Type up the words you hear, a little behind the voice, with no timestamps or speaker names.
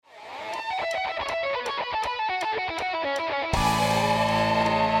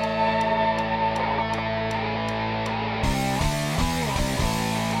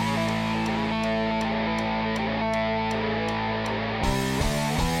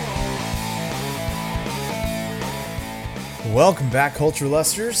Welcome back, Culture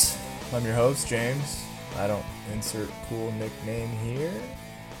Lusters. I'm your host, James. I don't insert cool nickname here.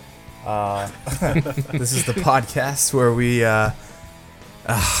 This is the podcast where we,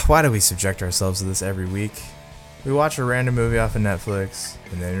 why do we subject ourselves to this every week? We watch a random movie off of Netflix,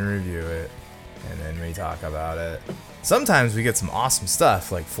 and then we review it, and then we talk about it. Sometimes we get some awesome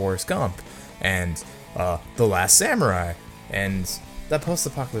stuff, like Forrest Gump, and The Last Samurai, and that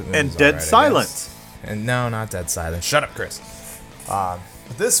post-apocalyptic movie and Dead Silence. And no, not Dead Silence. Shut up, Chris. But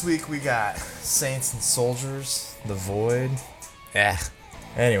this week we got Saints and Soldiers, The Void.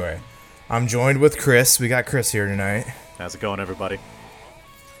 Anyway, I'm joined with Chris. We got Chris here tonight. How's it going, everybody?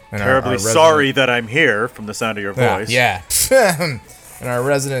 And Terribly sorry that I'm here from the sound of your voice. Yeah. And our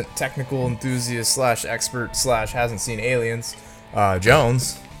resident technical enthusiast / expert / hasn't seen aliens,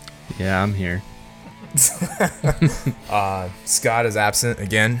 Jones. Yeah, I'm here. Scott is absent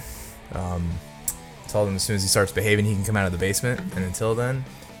again. Told him as soon as he starts behaving, he can come out of the basement, and until then,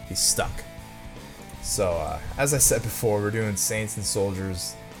 he's stuck. So, as I said before, we're doing Saints and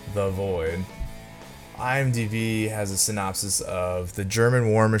Soldiers, The Void. IMDb has a synopsis of: the German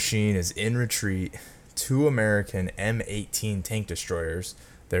war machine is in retreat. 2 American M18 tank destroyers,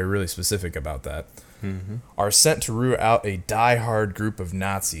 they're really specific about that, are sent to root out a die-hard group of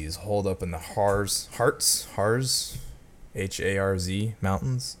Nazis holed up in the Harz, H-A-R-Z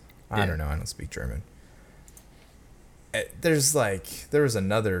mountains. I don't know, I don't speak German. There was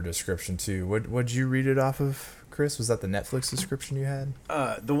another description too. What'd you read it off of, Chris? Was that the Netflix description you had?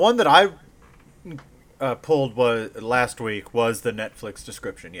 The one that I pulled last week was the Netflix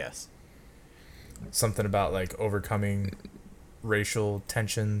description, yes. Something about like overcoming racial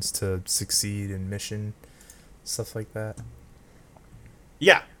tensions to succeed in mission, stuff like that.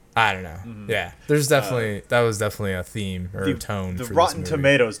 Yeah. I don't know. Yeah, there's definitely that was definitely a theme or a tone. The for Rotten this movie.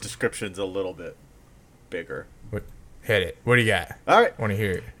 Tomatoes description's a little bit bigger. Hit it. What do you got? All right. Want to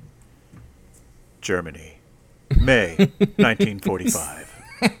hear it? Germany, May 1945.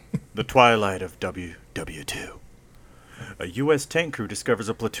 The twilight of WW2. A U.S. tank crew discovers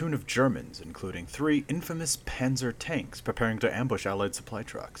a platoon of Germans, including 3 infamous Panzer tanks, preparing to ambush Allied supply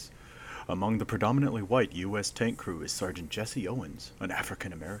trucks. Among the predominantly white U.S. tank crew is Sergeant Jesse Owens, an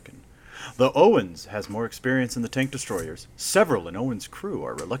African-American. Though Owens has more experience in the tank destroyers, several in Owens' crew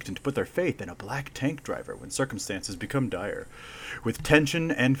are reluctant to put their faith in a black tank driver when circumstances become dire. With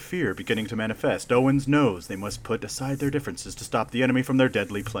tension and fear beginning to manifest, Owens knows they must put aside their differences to stop the enemy from their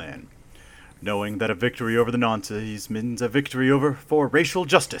deadly plan. Knowing that a victory over the Nazis means a victory for racial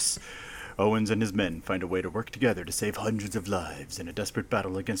justice, Owens and his men find a way to work together to save hundreds of lives in a desperate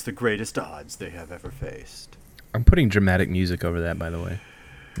battle against the greatest odds they have ever faced. I'm putting dramatic music over that, by the way.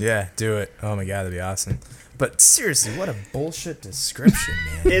 Yeah, do it. Oh my god, that'd be awesome. But seriously, what a bullshit description,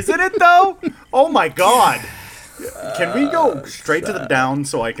 man. Isn't it, though? Oh my god. Can we go straight to the down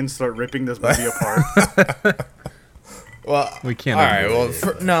so I can start ripping this movie apart? Well, we can't. All right. Well,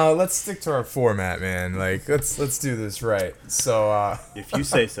 no. Let's stick to our format, man. Like, let's do this right. So, if you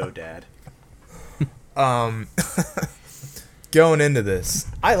say so, Dad. Going into this,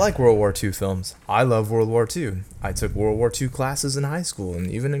 I like World War II films. I love World War II. I took World War II classes in high school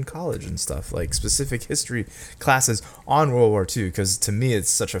and even in college and stuff, like specific history classes on World War II, because to me it's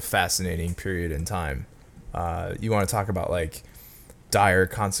such a fascinating period in time. You want to talk about like dire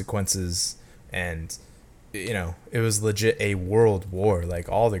consequences, and you know, it was legit a world war. Like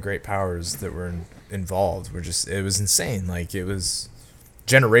all the great powers that were involved were just, it was insane. Like it was,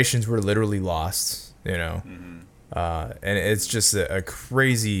 generations were literally lost, you know. And it's just a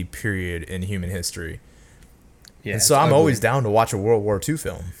crazy period in human history. Yeah, and so I'm always down to watch a World War II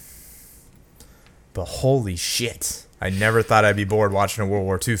film. But holy shit, I never thought I'd be bored watching a World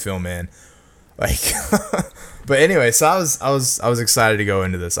War II film, man. Like, but anyway, so I was excited to go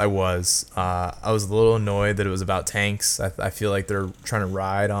into this. I was a little annoyed that it was about tanks. I feel like they're trying to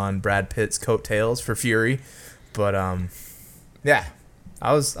ride on Brad Pitt's coattails for Fury, but yeah,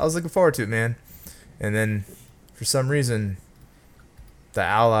 I was looking forward to it, man. And then for some reason, the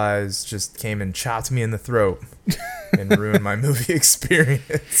Allies just came and chopped me in the throat and ruined my movie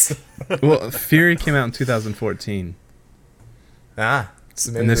experience. Well, Fury came out in 2014.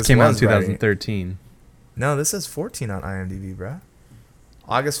 So and this came out in 2013. No, this says 14 on IMDb, bro.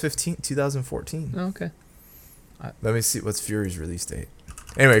 August 15th, 2014. Oh, okay. Let me see, what's Fury's release date?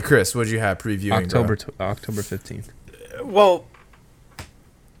 Anyway, Chris, what'd you have previewing, October 15th. Well,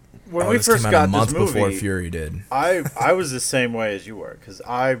 when we first got a month this movie, before Fury did. I was the same way as you were, because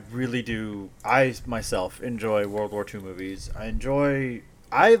I really do. I myself enjoy World War II movies.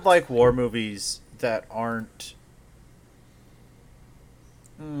 I like war movies that aren't.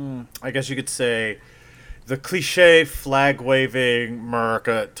 I guess you could say the cliche flag-waving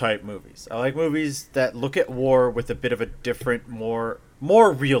America type movies. I like movies that look at war with a bit of a different, more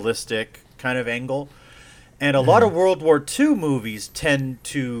realistic kind of angle. And a lot of World War II movies tend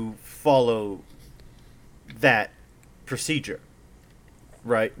to follow that procedure,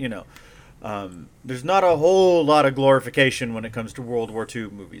 right? There's not a whole lot of glorification when it comes to World War II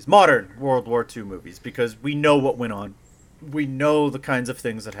movies, modern World War II movies, because we know what went on. We know the kinds of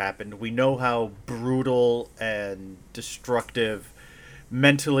things that happened. We know how brutal and destructive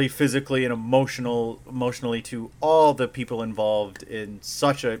mentally, physically, and emotionally to all the people involved in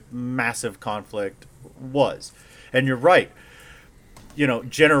such a massive conflict was. And you're right.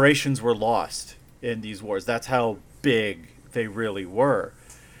 Generations were lost in these wars. That's how big they really were.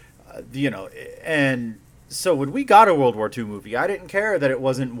 And so when we got a World War II movie, I didn't care that it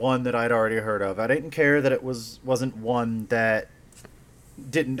wasn't one that I'd already heard of. I didn't care that it wasn't one that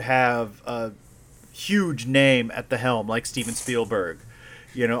didn't have a huge name at the helm like Steven Spielberg.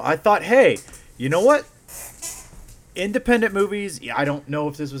 I thought, hey, you know what? Independent movies, I don't know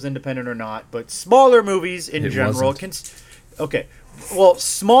if this was independent or not, but smaller movies in general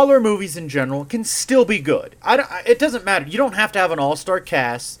smaller movies in general can still be good. It doesn't matter. You don't have to have an all-star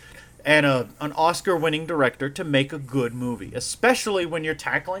cast and an Oscar-winning director to make a good movie, especially when you're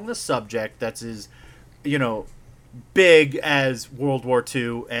tackling the subject that's as, big as World War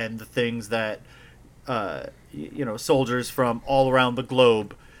II and the things that, soldiers from all around the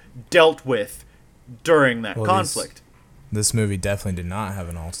globe dealt with during that conflict. This movie definitely did not have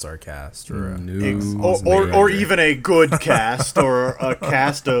an all-star cast or or even a good cast or a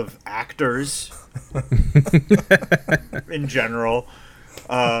cast of actors in general.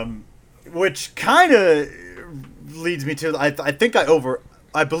 Which kind of leads me to I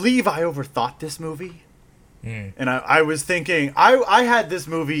believe I overthought this movie. And I was thinking I had this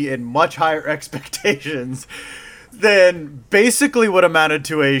movie in much higher expectations than basically what amounted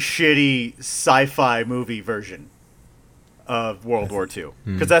to a shitty sci-fi movie version of World War II,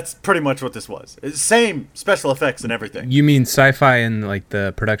 because that's pretty much what this was. It's same special effects and everything. You mean sci-fi and like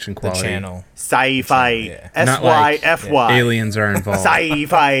the production quality? The channel. Sci-fi. S-Y-F-Y. Aliens are involved.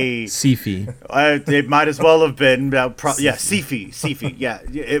 Sci-fi. Sci-fi. It might as well have been. Sci-fi. Yeah,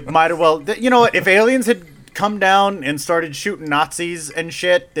 it might have well. You know what? If aliens had come down and started shooting Nazis and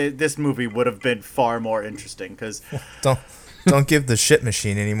shit, this movie would have been far more interesting. Because don't give the shit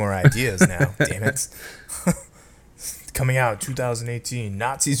machine any more ideas now. Damn it. Coming out 2018,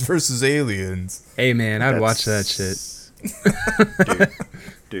 Nazis versus aliens. Hey man, I'd watch that shit.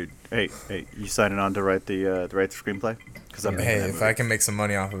 dude. Hey, you signing on to write the screenplay? Because if I can make some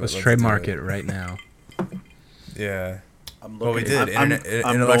money off of it, let's trademark it right now. Yeah. We did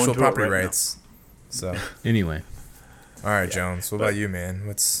intellectual property rights. So anyway, all right, Jones. What about you, man?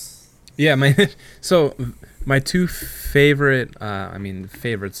 My two favorite.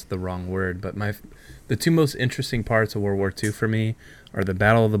 Favorite's the wrong word, but the two most interesting parts of World War II for me are the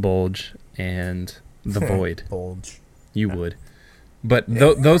Battle of the Bulge and the Void. Bulge. You would. But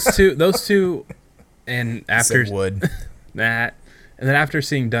those two, and after that, and then after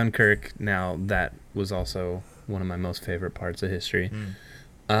seeing Dunkirk, now that was also one of my most favorite parts of history.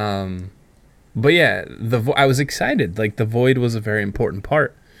 But yeah, I was excited. Like, the Void was a very important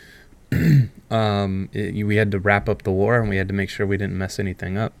part. We had to wrap up the war, and we had to make sure we didn't mess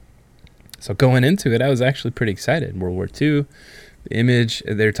anything up. So going into it, I was actually pretty excited. World War II, the image,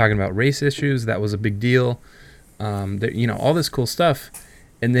 they're talking about race issues. That was a big deal. All this cool stuff.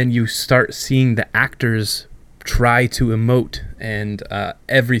 And then you start seeing the actors try to emote, and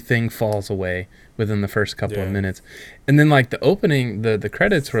everything falls away within the first couple of minutes. And then, like, the opening, the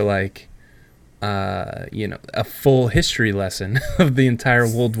credits were like, a full history lesson of the entire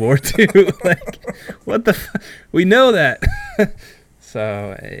World War II. Like, what the fuck? We know that.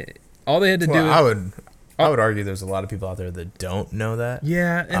 So... all they had to do. I would argue there's a lot of people out there that don't know that.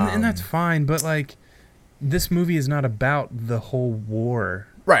 Yeah, and that's fine. But like, this movie is not about the whole war,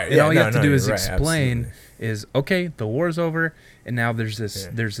 right? And all you have to do is explain is the war's over, and now there's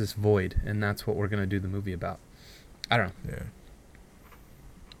this void, and that's what we're gonna do the movie about. I don't know.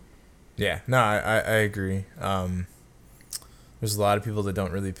 Yeah. No, I agree. There's a lot of people that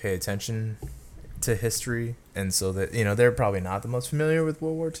don't really pay attention to history, and so that they're probably not the most familiar with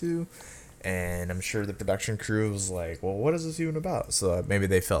World War II, and I'm sure the production crew was like, well, what is this even about? So maybe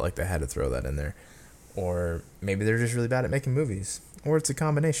they felt like they had to throw that in there, or maybe they're just really bad at making movies, or it's a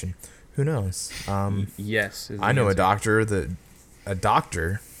combination. Who knows? Yes, I know a doctor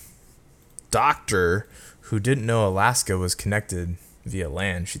who didn't know Alaska was connected via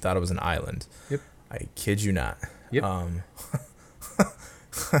land. She thought it was an island. Yep. I kid you not. Yep.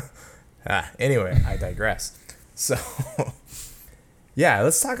 Anyway, I digress. So, yeah,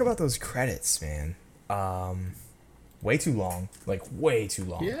 let's talk about those credits, man. Way too long, like way too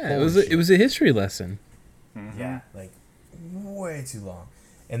long. Yeah, Holy it was a history lesson. Yeah, like way too long.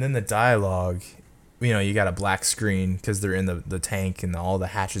 And then the dialogue, you got a black screen because they're in the tank and all the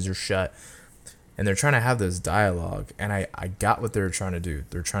hatches are shut. And they're trying to have this dialogue. And I got what they were trying to do.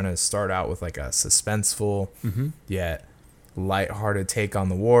 They're trying to start out with like a suspenseful, yet lighthearted take on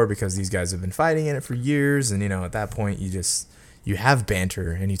the war because these guys have been fighting in it for years. And, at that point, you have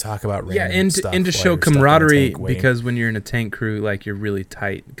banter and you talk about random stuff and to while show you're stuck in a camaraderie tank waiting. because when you're in a tank crew, like you're really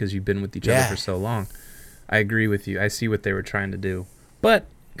tight because you've been with each other for so long. I agree with you. I see what they were trying to do, but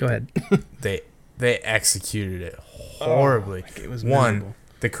go ahead. They executed it horribly. It was One, miserable.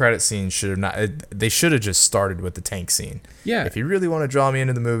 the credit scene should have not. They should have just started with the tank scene. Yeah. If you really want to draw me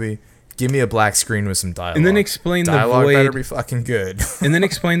into the movie, give me a black screen with some dialogue. And then explain the dialogue void. better be fucking good. And then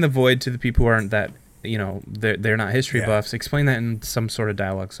explain the void to the people who aren't that, they're not history Yeah. buffs. Explain that in some sort of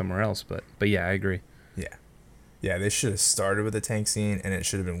dialogue somewhere else. But yeah, I agree. Yeah, they should have started with the tank scene, and it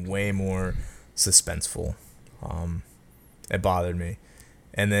should have been way more suspenseful. It bothered me,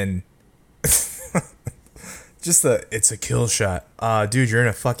 and then just it's a kill shot. Dude, you're in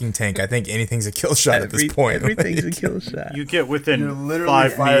a fucking tank. I think anything's a kill shot at this point. Everything's a kill shot. You get within You're literally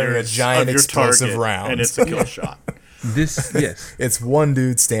 5 firing a meters giant of your explosive target, round. and it's a kill shot. Yes. It's one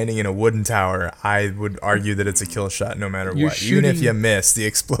dude standing in a wooden tower. I would argue that it's a kill shot no matter You're what. Even if shooting- you miss, the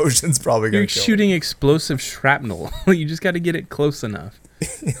explosion's probably going You're to kill. shooting explosive shrapnel. You just got to get it close enough.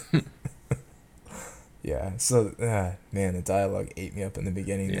 Yeah, so, man, the dialogue ate me up in the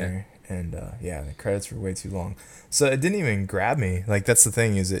beginning there. And, the credits were way too long. So it didn't even grab me. Like, that's the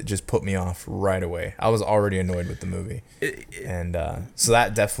thing, is it just put me off right away. I was already annoyed with the movie. And so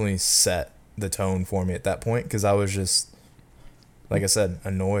that definitely set the tone for me at that point, because I was just, like I said,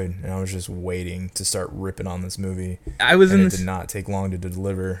 annoyed. And I was just waiting to start ripping on this movie. It did not take long to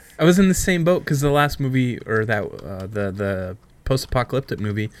deliver. I was in the same boat because the last movie, or that the post-apocalyptic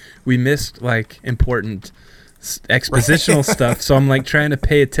movie, we missed like important expositional stuff. So I'm like trying to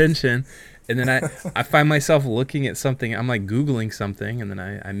pay attention, and then I find myself looking at something. I'm like Googling something, and then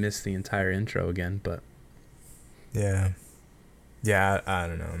I miss the entire intro again. But Yeah, I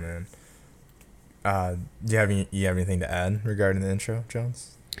don't know, man. Do you have anything to add regarding the intro,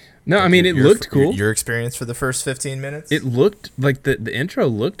 Jones? no, Like I mean it looked cool. Your experience for the first 15 minutes? It looked like the intro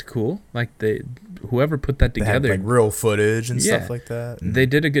looked cool. Like whoever put that They had together, like real footage and Yeah. stuff like that. And they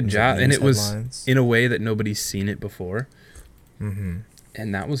did a good there's, job, like, and news it was headlines. in a way that nobody's seen it before. Mm-hmm.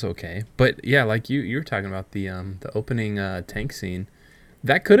 And that was okay. But yeah, like you were talking about the opening tank scene.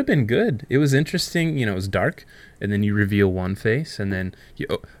 That could have been good. It was interesting. It was dark, and then you reveal one face, and then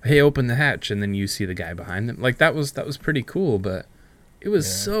hey, open the hatch, and then you see the guy behind them. Like that was pretty cool, but it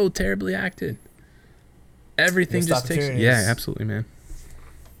was so terribly acted. Everything Missed just takes. opportunities. Yeah, absolutely, man.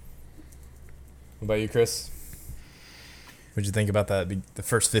 What about you, Chris? What'd you think about the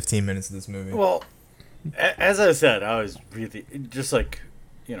first 15 minutes of this movie? Well, as I said, I was really just like,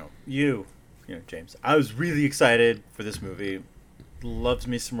 James. I was really excited for this movie. Loves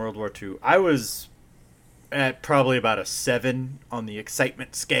me some World War II. I was at probably about a 7 on the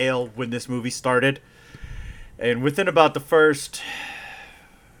excitement scale when this movie started, and within about the first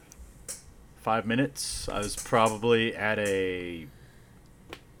 5 minutes, I was probably at a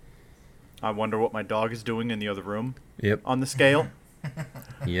I wonder what my dog is doing in the other room. Yep. On the scale.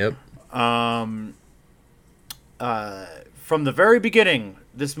 Yep. From the very beginning,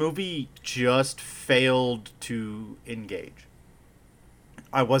 this movie just failed to engage.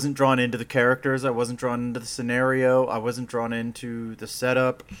 I wasn't drawn into the characters. I wasn't drawn into the scenario. I wasn't drawn into the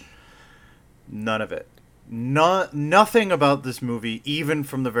setup. None of it. Nothing about this movie, even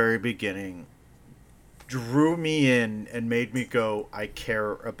from the very beginning, drew me in and made me go, I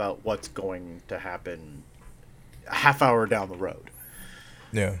care about what's going to happen a half hour down the road.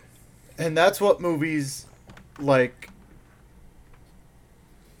 Yeah. And that's what movies like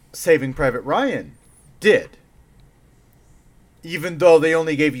Saving Private Ryan did. Even though they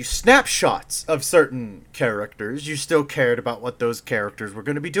only gave you snapshots of certain characters, you still cared about what those characters were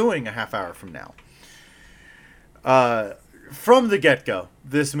going to be doing a half hour from now. From the get-go,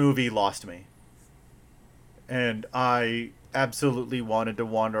 this movie lost me. And I absolutely wanted to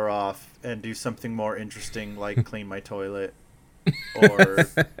wander off and do something more interesting, like clean my toilet or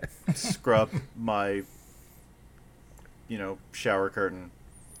scrub my, shower curtain.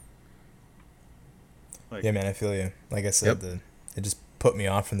 Like, Yeah, man, I feel you. Like I said, it just put me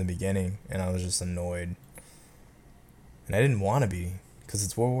off from the beginning, and I was just annoyed. And I didn't want to be, because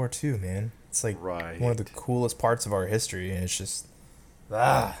it's World War II, man. It's like Right. one of the coolest parts of our history, and it's just,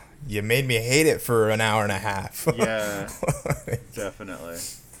 you made me hate it for an hour and a half. Yeah, definitely.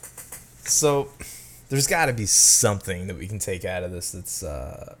 So there's got to be something that we can take out of this that's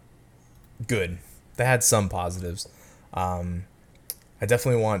good. They had some positives. I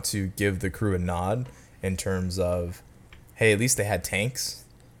definitely want to give the crew a nod in terms of, hey, at least they had tanks,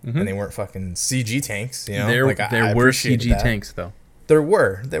 and they weren't fucking CG tanks. You know, There I were appreciated CG that. tanks though. There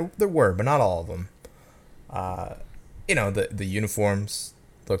were, but not all of them. You know, the uniforms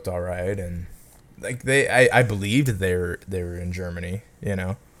looked all right, and like I believed they were in Germany. You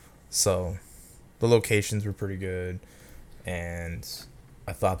know, so the locations were pretty good, and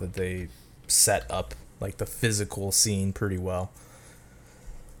I thought that they set up like the physical scene pretty well.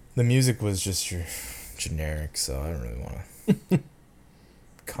 The music was just your generic, so I don't really want to.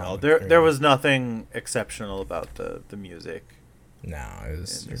 No, there was nothing exceptional about the music No, it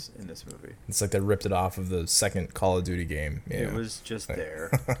was. in this movie. It's like they ripped it off of the second Call of Duty game. You It know? was just there,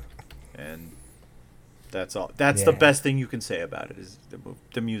 and that's all. That's the Yeah. best thing you can say about it is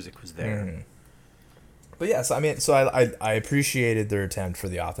the music was there. Mhm. But yeah, so I mean, so I appreciated their attempt for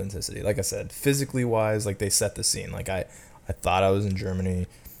the authenticity. Like I said, physically wise, like they set the scene. Like I thought I was in Germany.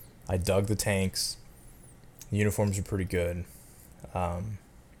 I dug the tanks. The uniforms are pretty good.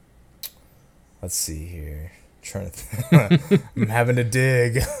 Let's see here. I'm having to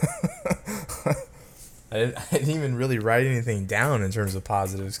dig. I didn't even really write anything down in terms of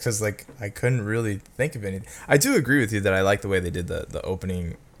positives because like I couldn't really think of anything. I do agree with you that I like the way they did the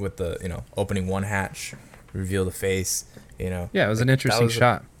opening with the opening one hatch, reveal the face. You know. Yeah, it was an interesting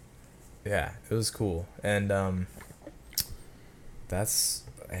shot. Yeah, it was cool, and that's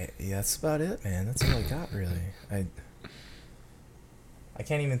about it, man. That's all I got really. I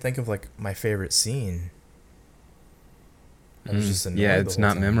can't even think of like my favorite scene. I was just annoyed Yeah, the it's whole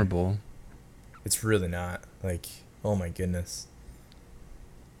not time. memorable. It's really not. Like, oh my goodness.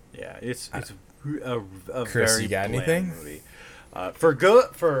 Yeah, it's a Chris, very you got bland anything? movie. For good,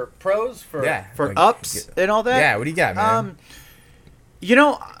 for pros, for like, ups and all that. Yeah, what do you got, man? You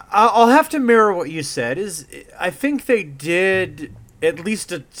know, I'll have to mirror what you said. I think they did at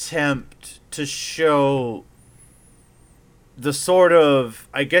least attempt to show the sort of,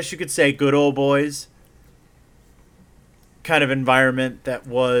 I guess you could say, good old boys kind of environment that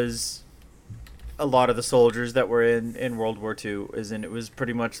was a lot of the soldiers that were in World War II. It was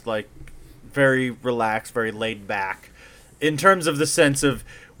pretty much like very relaxed, very laid back in terms of the sense of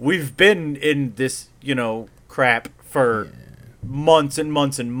we've been in this, crap for months and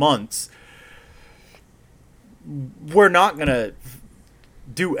months and months. We're not going to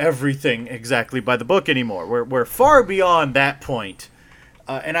do everything exactly by the book anymore. We're far beyond that point.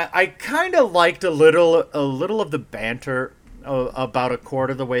 And I kind of liked a little of the banter about a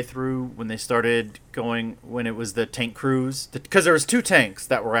quarter of the way through when they started going, when it was the tank crews, because there was two tanks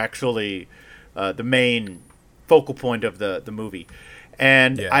that were actually the main focal point of the movie.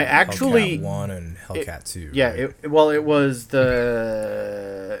 And I actually Hellcat 1 and Hellcat 2. Yeah, right? it was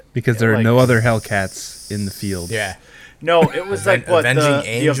the Because there are no other Hellcats in the field. Yeah. No, it was like what Avenging the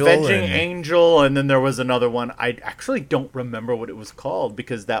Angel Avenging and- Angel, and then there was another one. I actually don't remember what it was called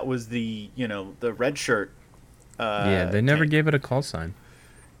because that was the the red shirt. Yeah, they never tank. gave it a call sign.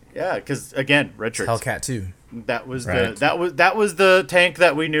 Yeah, because again, red shirts. Hellcat 2. That was Right. that was the tank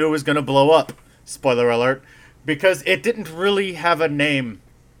that we knew was going to blow up. Spoiler alert, because it didn't really have a name.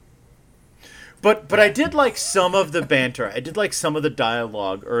 But I did like some of the banter. I did like some of the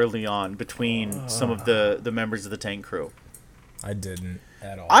dialogue early on between some of the members of the tank crew. I didn't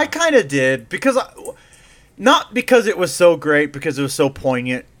at all. I kind of did because not because it was so great, because it was so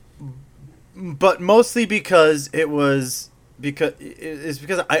poignant, but mostly because it's because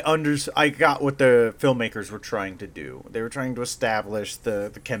I got what the filmmakers were trying to do. They were trying to establish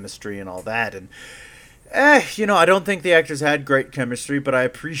the chemistry and all that, and I don't think the actors had great chemistry, but I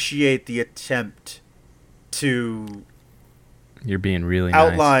appreciate the attempt to You're being really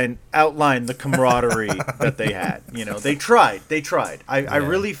nice. outline the camaraderie that they had. They tried. I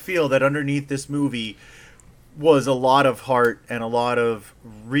really feel that underneath this movie was a lot of heart and a lot of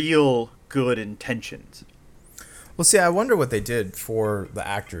real good intentions. Well, see, I wonder what they did for the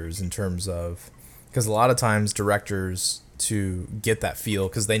actors in terms of, because a lot of times directors, to get that feel,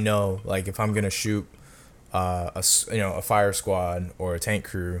 because they know, like, if I'm gonna shoot a fire squad or a tank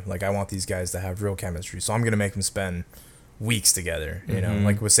crew, like, I want these guys to have real chemistry, so I'm gonna make them spend weeks together.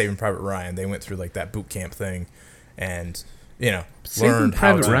 Like with Saving Private Ryan, they went through like that boot camp thing, and Saving learned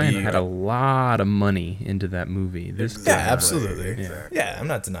Private how to Ryan be. had a lot of money into that movie. This Yeah, guy- absolutely. Yeah. Yeah, I'm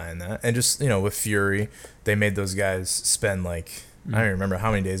not denying that. And just, with Fury, they made those guys spend like, I don't even remember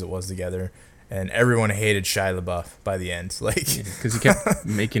how many days it was together. and everyone hated Shia LaBeouf by the end. Like, because he kept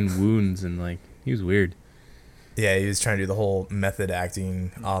making wounds and like he was weird. yeah, he was trying to do the whole method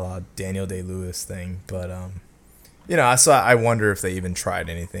acting a la Daniel Day-Lewis thing. But you know, I wonder if they even tried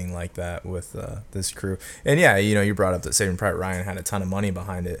anything like that with this crew. And yeah, you know, you brought up that Saving Private Ryan had a ton of money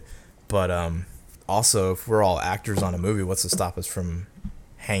behind it, but also, if we're all actors on a movie, what's to stop us from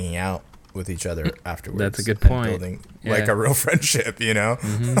hanging out with each other afterwards? That's a good and point. Building like Yeah. a real friendship, you know?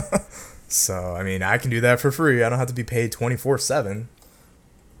 Mm-hmm. So, I mean, I can do that for free. I don't have to be paid 24/7.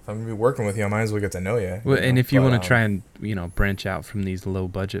 If I'm going to be working with you, I might as well get to know you. Well, and if you want But, to try and branch out from these low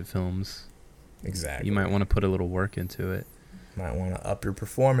budget films, exactly. you might want to put a little work into it. Might want to up your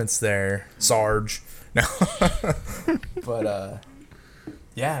performance there, Sarge. No. But,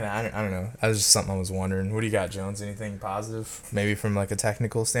 yeah, man, I don't know. That was just something I was wondering. What do you got, Jones? Anything positive? Maybe from like a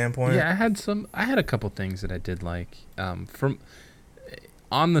technical standpoint? Yeah, I had a couple things that I did like. From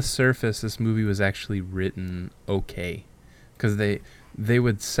on the surface, this movie was actually written okay, because they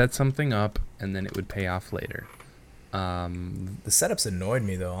would set something up and then it would pay off later. The setups annoyed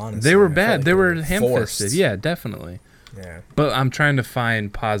me though, honestly. They were I felt bad. like They were forced. ham-fisted. Yeah, definitely. Yeah. But I'm trying to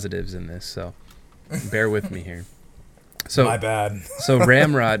find positives in this, so bear with me here. So My bad. So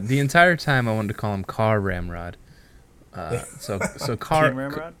Ramrod, the entire time I wanted to call him Car Ramrod. So Car, King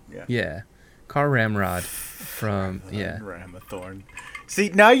Ramrod? Yeah. yeah, Car Ramrod from Ramathorn. See,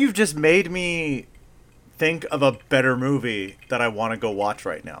 now you've just made me think of a better movie that I want to go watch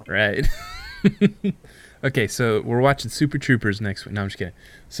right now. right. Okay, so we're watching Super Troopers next week. No, I'm just kidding.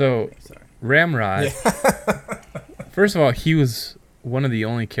 So Sorry. Ramrod, first of all, he was one of the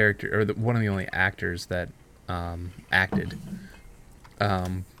only one of the only actors that acted.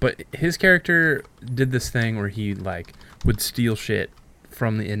 But his character did this thing where he like would steal shit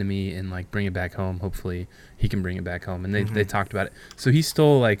from the enemy and like bring it back home. Hopefully he can bring it back home. And they talked about it. So he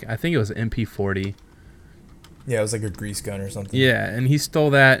stole like, I think it was an MP40. Yeah, it was like a grease gun or something. Yeah, and he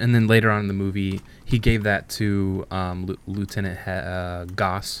stole that, and then later on in the movie, he gave that to Lieutenant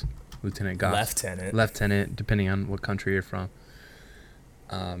Goss. Lieutenant Goss. Lieutenant, depending on what country you're from.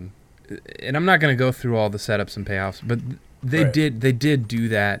 And I'm not going to go through all the setups and payoffs, but they Right. did do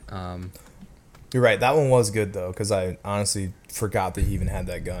that. You're right. That one was good though, because I honestly forgot that he even had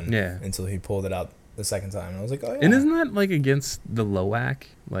that gun. Yeah. Until he pulled it out the second time, and I was like, oh yeah. And isn't that like against the LOAC?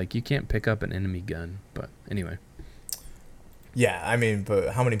 Like you can't pick up an enemy gun. But anyway. Yeah, I mean,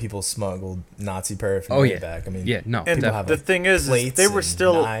 but how many people smuggled Nazi paraphernalia back? I mean, Yeah, no. And People have, the like, thing is plates they were and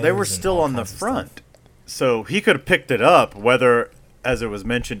still knives and all on the kinds of front, stuff. so he could have picked it up. Whether, as it was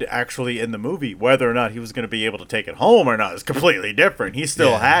mentioned actually in the movie, whether or not he was going to be able to take it home or not is completely different. He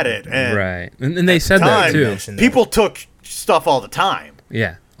still Yeah. had it, and Right. And they said that time, too. mentioned that. people took stuff all the time.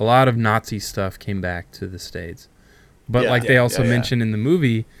 Yeah, a lot of Nazi stuff came back to the States. But Yeah, like they yeah, also yeah, yeah. mentioned in the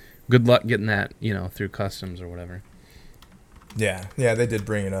movie, good luck getting that, through customs or whatever. Yeah, they did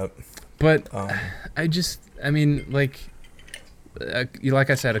bring it up. But Um, like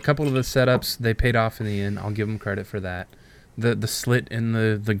I said, a couple of the setups, they paid off in the end. I'll give them credit for that. The slit in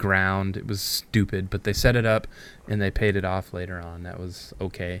the ground, it was stupid, but they set it up and they paid it off later on. That was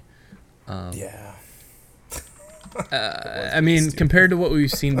okay. yeah. Compared to what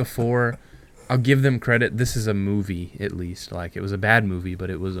we've seen before, I'll give them credit. This is a movie, at least. Like, it was a bad movie, but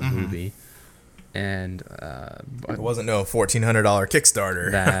it was a movie. And It wasn't no $1,400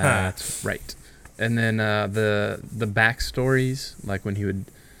 Kickstarter. that's right. And then the backstories, like when he would,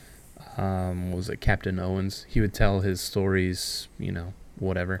 what was it, Captain Owens? He would tell his stories,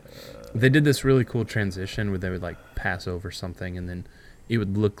 whatever. They did this really cool transition where they would like pass over something, and then it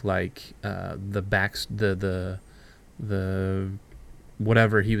would look like the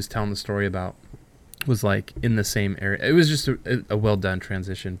whatever he was telling the story about was like in the same area. It was just a well done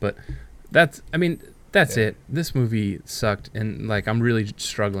transition, but that's it. This movie sucked, and like I'm really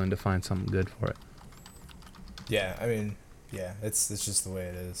struggling to find something good for it. Yeah, I mean, yeah, it's just the way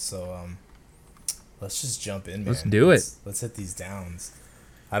it is. So let's just jump in, man. Let's do it. Let's hit these downs.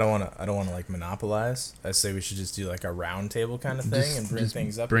 I don't want to like monopolize. I say we should just do like a round table kind of thing and bring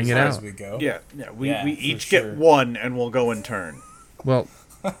things up bring as it far out. as we go. Yeah. We Yeah, each for get sure. one, and we'll go in turn. Well,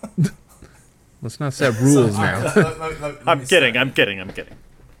 let's not set rules now. Let I'm me kidding. start. I'm kidding.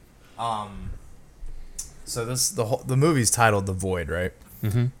 So the movie's titled The Void, right?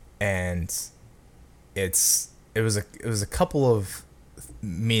 Mm-hmm. And it was a couple of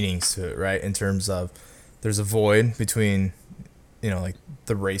meanings to it, right? In terms of there's a void between like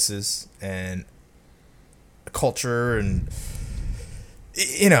the races and culture, and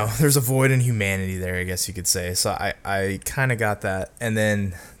there's a void in humanity there, I guess you could say. So I kind of got that. And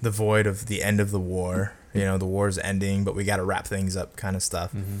then the void of the end of the war, the war's ending, but we got to wrap things up kind of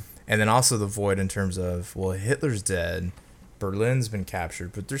stuff. Mm-hmm. And then also the void in terms of, well, Hitler's dead, Berlin's been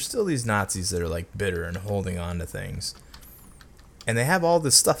captured, but there's still these Nazis that are like bitter and holding on to things. And they have all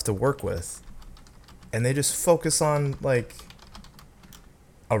this stuff to work with. And they just focus on like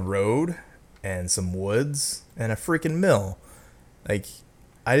a road and some woods and a freaking mill. Like,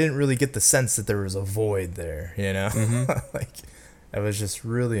 I didn't really get the sense that there was a void there, you know? Mm-hmm. Like, I was just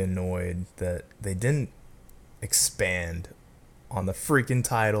really annoyed that they didn't expand on the freaking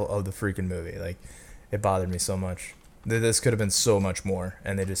title of the freaking movie. Like, it bothered me so much. This could have been so much more,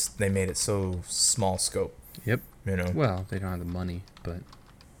 and they made it so small scope. Yep. You know? Well, they don't have the money, but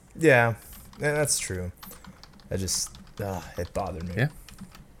Yeah, that's true. It bothered me. yeah.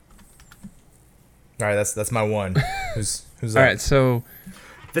 All right, that's my one. Who's All up? right, so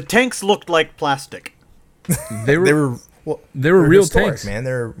The tanks looked like plastic. they were They were they were they're real historic, tanks. man.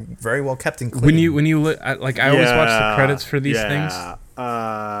 They're very well kept and clean. When you look, I always watch the credits for these things.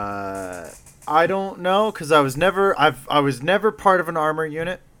 I don't know because I was never part of an armor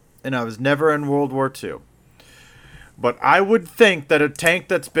unit, and I was never in World War II. But I would think that a tank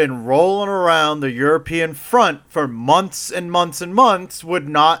that's been rolling around the European front for months and months and months would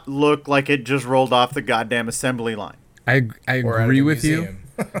not look like it just rolled off the goddamn assembly line. I Or at agree a with you. museum.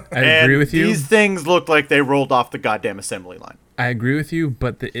 I agree with you. These things look like they rolled off the goddamn assembly line. I agree with you,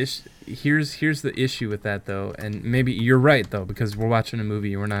 but here's the issue with that though, and maybe you're right though because we're watching a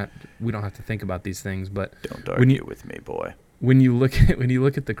movie, we don't have to think about these things. But Don't argue with me, boy. when you look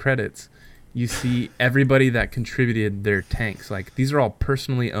at the credits, you see everybody that contributed their tanks. Like these are all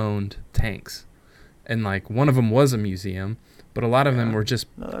personally owned tanks, and like one of them was a museum, but a lot of them were just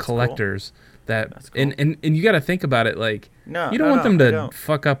that's collectors. That's cool. And you got to think about it. Like No, you don't no, want them no, I to don't.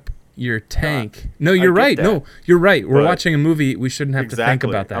 fuck up your tank. No, you're get right. that. No, you're right. We're But- watching a movie. We shouldn't have to think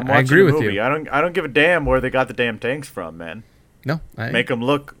about that. I'm I watching agree a with movie. you. I don't give a damn where they got the damn tanks from, man. No, Make them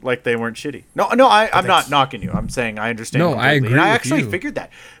look like they weren't shitty. No, I'm not knocking you. I'm saying I understand. No, I completely. agree And I with actually you. figured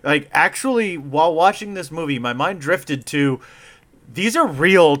that. Like, actually, while watching this movie, my mind drifted to these are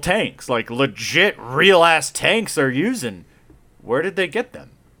real tanks, like legit, real ass tanks they're using. Where did they get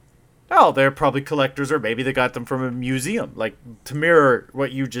them? Oh, they're probably collectors, or maybe they got them from a museum. Like, to mirror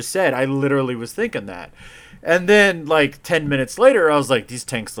what you just said, I literally was thinking that. And then, like, 10 minutes later, I was like, these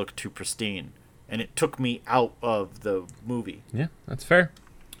tanks look too pristine. And it took me out of the movie. Yeah, that's fair.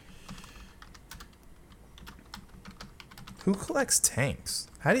 Who collects tanks?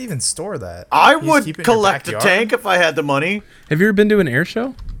 How do you even store that? I You just would keep it in your collect a backyard? tank if I had the money. Have you ever been to an air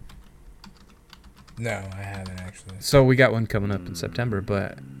show? No, I haven't actually. So we got one coming up in September,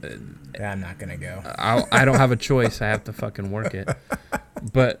 but Yeah, I'm not gonna go. I don't have a choice. I have to fucking work it.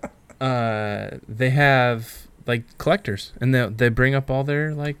 But they have like collectors, and they bring up all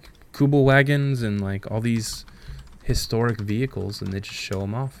their like Kubel wagons and like all these historic vehicles, and they just show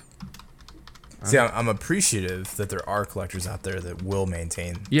them off. See, I'm appreciative that there are collectors out there that will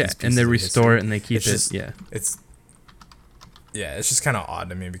maintain. Yeah, these and pieces they of restore history. it and they keep It's it. just- Yeah, it's just kind of odd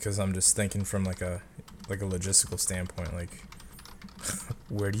to me because I'm just thinking from like a logistical standpoint, like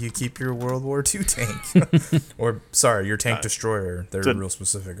where do you keep your World War II tank? Or sorry, your tank destroyer. They're a- real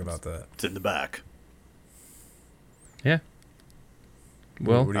specific about that. It's in the back. yeah.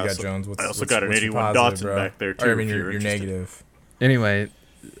 Well, what do you got, Jones? I also got an what's your 81 positive, Datsun bro? back there, Or, too, I mean, if you're you're interested. negative. anyway,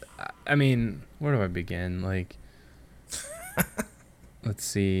 I mean, where do I begin? Like, let's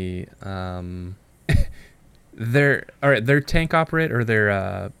see. They're tank operate or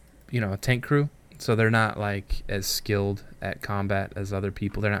they're tank crew, so they're not like as skilled at combat as other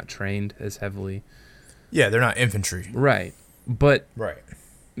people. They're not trained as heavily. Yeah, they're not infantry. Right, but Right.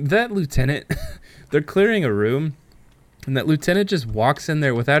 that lieutenant, they're clearing a room, and that lieutenant just walks in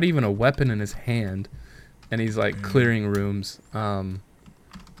there without even a weapon in his hand, and he's like clearing rooms.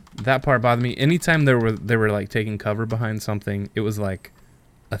 That part bothered me. Anytime they were like taking cover behind something, it was like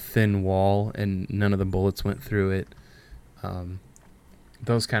a thin wall, and none of the bullets went through it.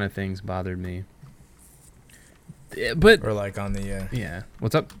 Those kind of things bothered me. But Or like on the yeah,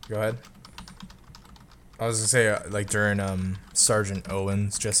 what's up? go ahead. I was gonna say like during Sergeant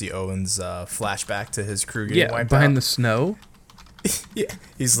Owens, Jesse Owens flashback to his crew getting Yeah, wiped behind out. the snow. Yeah,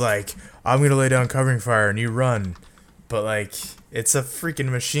 he's like, I'm gonna lay down covering fire and you run, but like it's a freaking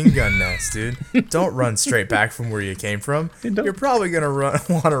machine gun nest, dude. Don't run straight back from where you came from. Hey, don't- You're probably gonna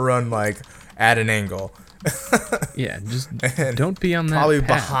want to run like at an angle, Yeah, just And don't be on that probably path.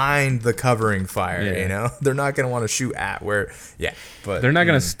 behind the covering fire. Yeah. You know, they're not gonna want to shoot at where. Yeah, but They're not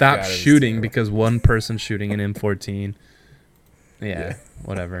going to stop God, it was shooting terrible. because one person's shooting an M14. Yeah,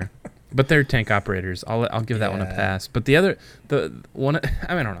 whatever. But they're tank operators. I'll give that one a Yeah. pass. But the one, I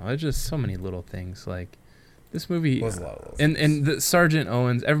mean, I don't know. It's just so many little things. Like This movie Was a lot of those and the Sergeant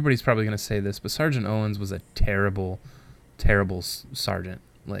Owens. Everybody's probably gonna say this, but Sergeant Owens was a terrible sergeant.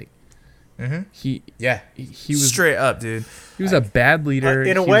 Like he was straight up, dude. He was a bad leader.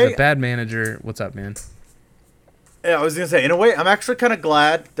 In a he way, was a bad manager. What's up, man? Yeah, I was gonna say, in a way, I'm actually kind of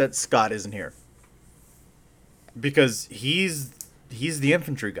glad that Scott isn't here, because he's the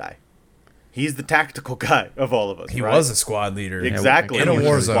infantry guy. He's the tactical guy of all of us. He right? was a squad leader. Exactly. In a He was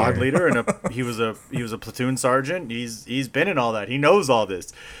war squad zone. leader, and he was a platoon sergeant. He's been in all that. He knows all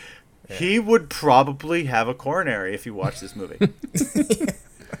this. Yeah. He would probably have a coronary if he watched this movie.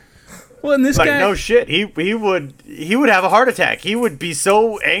 Well, and this guy, no shit, he would have a heart attack. He would be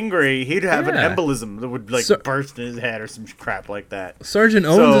so angry. He'd have an embolism that would burst in his head or some crap like that. Sergeant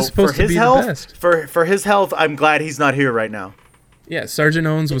Owens is supposed to be the best. For his health, I'm glad he's not here right now. Yeah, Sergeant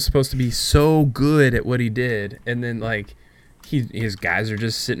Owens was supposed to be so good at what he did, and then his guys are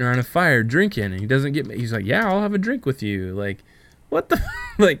just sitting around a fire drinking, and he doesn't get. He's like, "Yeah, I'll have a drink with you." Like, what the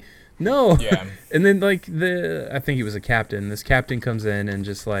no. Yeah. And then I think he was a captain. This captain comes in and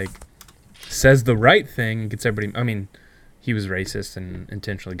just says the right thing, gets everybody. I mean, he was racist and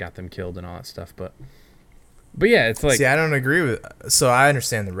intentionally got them killed and all that stuff, but yeah, it's like. See, I don't agree with. So I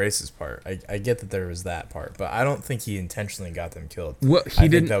understand the racist part. I get that there was that part, but I don't think he intentionally got them killed. Well, I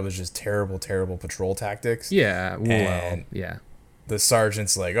think that was just terrible patrol tactics. Yeah. Well, and yeah. The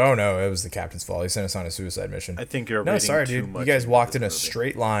sergeant's like, "Oh no, it was the captain's fault. He sent us on a suicide mission." I think you're no, sorry, dude. You guys walked in a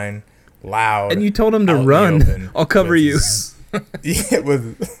straight line, loud, and you told him to run. I'll cover you. Yeah,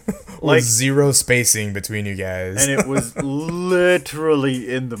 with zero spacing between you guys. And it was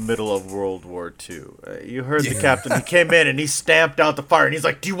literally in the middle of World War II. You heard the captain. He came in and he stamped out the fire. And he's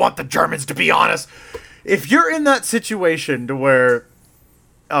like, "Do you want the Germans to be honest?" If you're in that situation to where,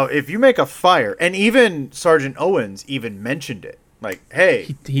 if you make a fire, and even Sergeant Owens even mentioned it, like,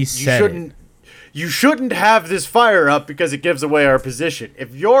 "Hey, he said you shouldn't have this fire up because it gives away our position."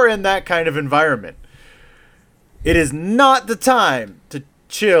 If you're in that kind of environment, it is not the time to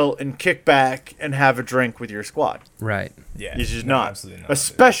chill and kick back and have a drink with your squad. Right. Yeah. It's just not. Absolutely not.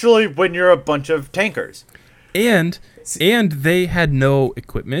 Especially when you're a bunch of tankers. And they had no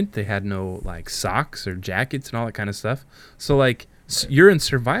equipment. They had no socks or jackets and all that kind of stuff. So you're in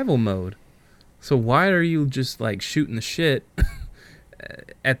survival mode. So why are you just shooting the shit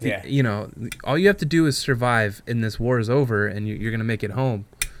at the all you have to do is survive and this war is over and you're going to make it home.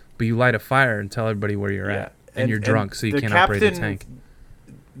 But you light a fire and tell everybody where you're at. And you're drunk, so you can't operate the tank.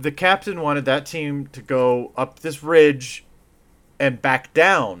 The captain wanted that team to go up this ridge and back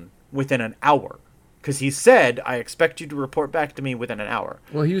down within an hour. Because he said, "I expect you to report back to me within an hour."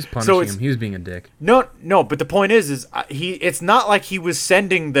 Well, he was punishing him. He was being a dick. No, but the point is it's not like he was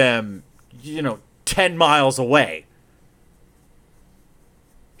sending them, 10 miles away.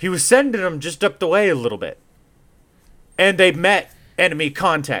 He was sending them just up the way a little bit. And they met enemy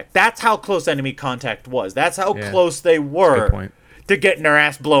contact. That's how close enemy contact was. That's how close they were to getting their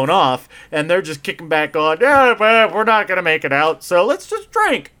ass blown off. And they're just kicking back on, "Yeah, well, we're not going to make it out, so let's just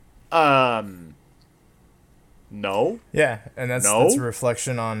drink." No. Yeah, and that's a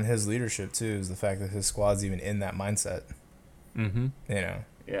reflection on his leadership, too, is the fact that his squad's even in that mindset. Mm-hmm.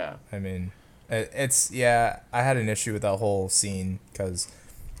 Yeah. I mean, I had an issue with that whole scene because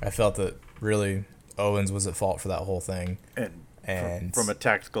I felt that really Owens was at fault for that whole thing. And from a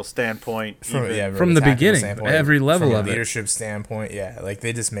tactical standpoint, from the beginning, every level of leadership standpoint,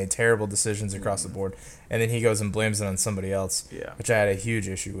 they just made terrible decisions across the board, and then he goes and blames it on somebody else, which I had a huge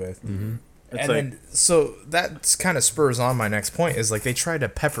issue with. Mm-hmm. And then so that kind of spurs on my next point is they tried to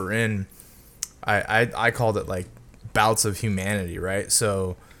pepper in, I called it bouts of humanity, right?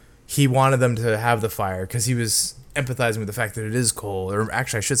 So he wanted them to have the fire because he was empathizing with the fact that it is cold, or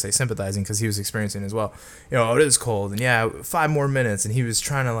actually I should say sympathizing because he was experiencing it as well. It is cold, and 5 more minutes, and he was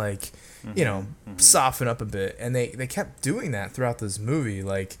trying to soften up a bit, and they kept doing that throughout this movie,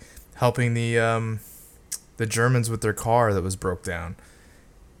 helping the Germans with their car that was broke down.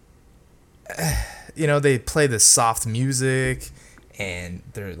 They play this soft music, and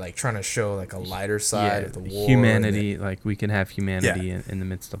they're trying to show a lighter side of the war, humanity. We can have humanity in the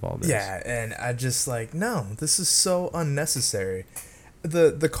midst of all this. Yeah, and I just no, this is so unnecessary.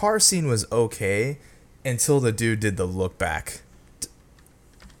 The car scene was okay until the dude did the look back.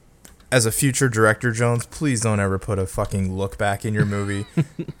 As a future director, Jones, please don't ever put a fucking look back in your movie.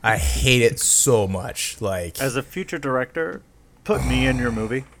 I hate it so much. As a future director, put me in your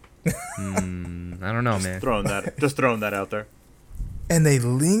movie. I don't know, man. Just throwing that out there. And they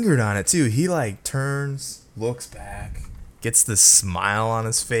lingered on it too. He turns, looks back, gets this smile on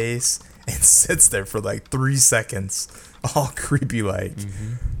his face, and sits there for 3 seconds, all creepy .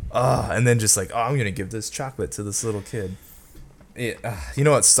 And then just like, oh, I'm gonna give this chocolate to this little kid. You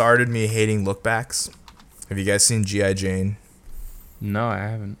know what started me hating look backs? Have you guys seen G.I. Jane? No, I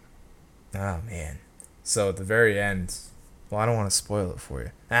haven't. Oh man. So at the very end, well, I don't want to spoil it for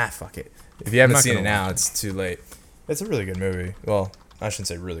you. Fuck it. If you haven't seen it now, it's too late. It's a really good movie. Well, I shouldn't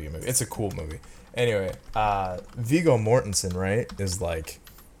say really good movie. It's a cool movie. Anyway, Viggo Mortensen, right, is like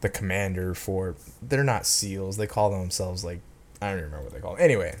the commander for. They're not SEALs. They call themselves like, I don't even remember what they call them.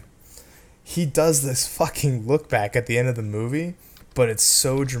 Anyway, he does this fucking look back at the end of the movie, but it's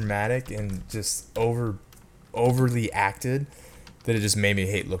so dramatic and just overly acted that it just made me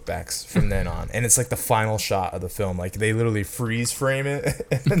hate look backs from then on. And it's like the final shot of the film. Like they literally freeze frame it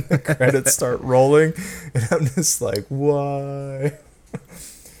and then the credits start rolling. And I'm just like, why?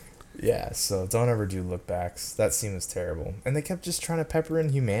 Yeah, so don't ever do look backs. That scene was terrible. And they kept just trying to pepper in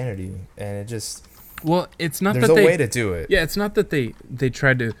humanity. And it just... Well, it's not there's that a way to do it. Yeah, it's not that they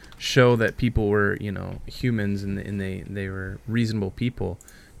tried to show that people were, humans and they were reasonable people.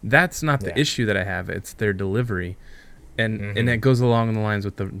 That's not the issue that I have. It's their delivery. And that goes along the lines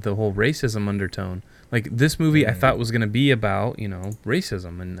with the whole racism undertone. Like this movie I thought was going to be about,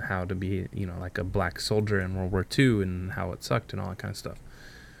 racism and how to be, like a black soldier in World War II and how it sucked and all that kind of stuff.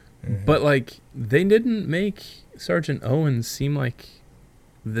 But like they didn't make Sergeant Owen seem like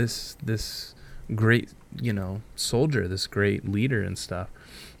this great, soldier, this great leader and stuff.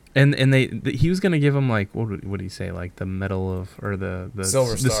 And he was going to give him like what did he say, like the medal of, or the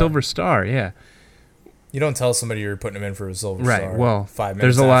Silver Star, yeah. You don't tell somebody you're putting them in for a silver star. Right. Well, 5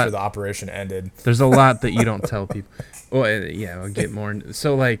 minutes after the operation ended. There's a lot that you don't tell people. Well, yeah, I'll get more.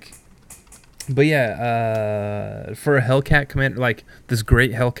 So like, but yeah, for a Hellcat commander, like this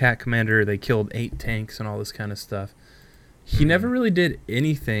great Hellcat commander, they killed 8 tanks and all this kind of stuff. He never really did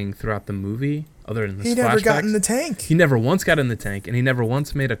anything throughout the movie other than this. He never got in the tank. He never once got in the tank, and he never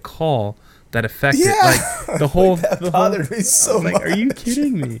once made a call that affected like the whole. That bothered me so much. Like, are you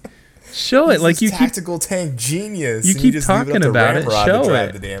kidding me? Show it, like you keep tactical tank genius. You keep talking about it. Show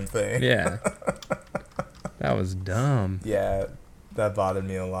it. The damn thing. Yeah, that was dumb. Yeah, that bothered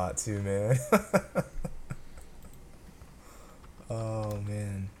me a lot too, man. Oh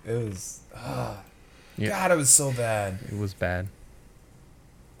man, it was. God, it was so bad. It was bad.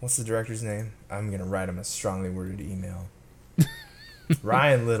 What's the director's name? I'm gonna write him a strongly worded email.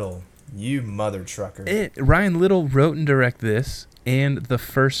 Ryan Little, you mother trucker. Ryan Little wrote and directed this and the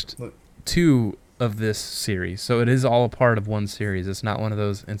first 2 of this series, so it is all a part of one series. It's not one of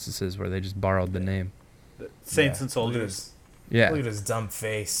those instances where they just borrowed the name. Saints and Soldiers. Look at his dumb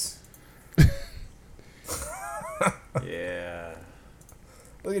face. Yeah.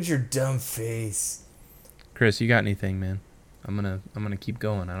 Look at your dumb face. Chris, you got anything, man? I'm gonna keep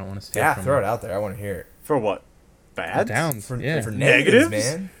going. I don't want to steal from throw it out there. I want to hear it. For what? Bad? Down for negatives,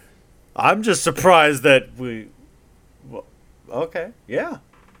 man. I'm just surprised that we. Well, okay, yeah.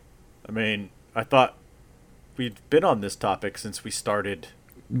 I mean, I thought we'd been on this topic since we started.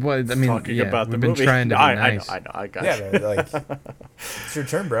 Well, I mean, talking about the we've been movie. trying to be nice. I know. I got you. Yeah, like it's your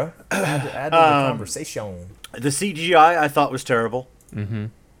turn, bro. Add to the conversation. The CGI I thought was terrible. Mm-hmm.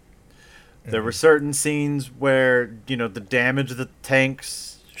 There were certain scenes where, the damage that the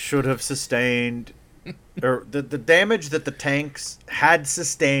tanks should have sustained, or the damage that the tanks had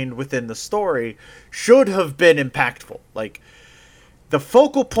sustained within the story should have been impactful. Like, the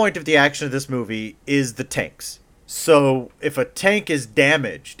focal point of the action of this movie is the tanks. So, if a tank is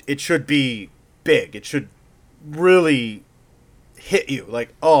damaged, it should be big. It should really hit you.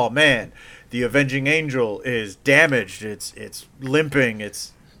 Like, oh man, the Avenging Angel is damaged. It's limping.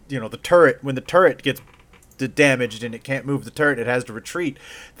 It's... the turret, when the turret gets damaged and it can't move the turret, it has to retreat.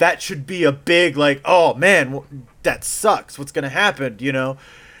 That should be a big, like, oh man, that sucks. What's going to happen,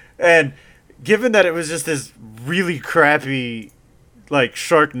 And given that it was just this really crappy, like,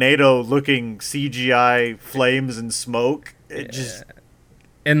 Sharknado looking CGI flames and smoke, it just.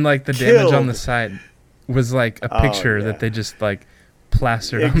 And, like, the damage on the side was like a picture that they just, like,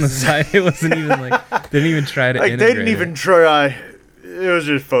 plastered on the side. It wasn't even, like, they didn't even try to integrate they didn't even try. It was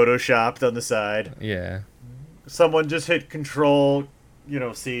just photoshopped on the side. Yeah. Someone just hit Control,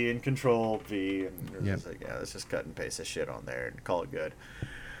 C and Control V, and it was like, let's just cut and paste this shit on there and call it good.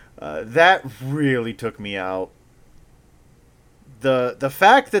 That really took me out. The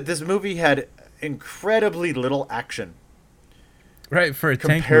fact that this movie had incredibly little action, right, for a tank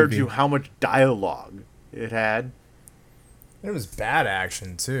movie, compared to how much dialogue it had. It was bad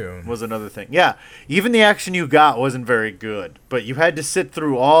action, too. Was another thing. Yeah, even the action you got wasn't very good. But you had to sit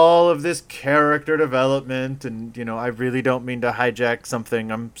through all of this character development. And, I really don't mean to hijack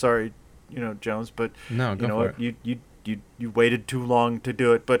something. I'm sorry, Jones. But, no, go you know for what? it. you waited too long to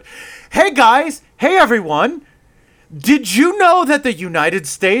do it. But hey guys, hey everyone, did you know that the United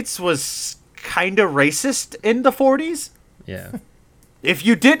States was kind of racist in the 40s? Yeah. If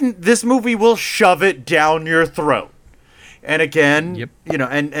you didn't, this movie will shove it down your throat. And again, Yep.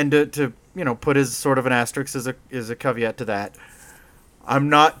 And to put as sort of an asterisk as a caveat to that, I'm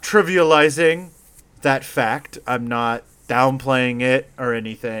not trivializing that fact. I'm not downplaying it or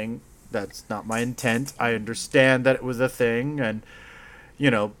anything. That's not my intent. I understand that it was a thing, and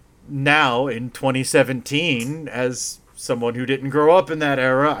now in 2017, as someone who didn't grow up in that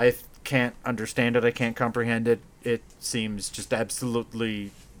era, I can't understand it. I can't comprehend it. It seems just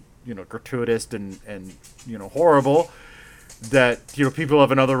absolutely, gratuitous and horrible that people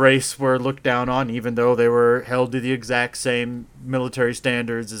of another race were looked down on, even though they were held to the exact same military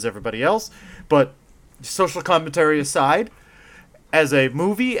standards as everybody else. But social commentary aside, as a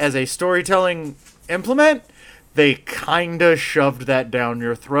movie, as a storytelling implement, they kind of shoved that down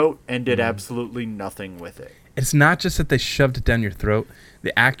your throat and did absolutely nothing with it. It's not just that they shoved it down your throat.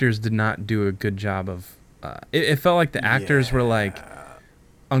 The actors did not do a good job of... it felt like the actors were like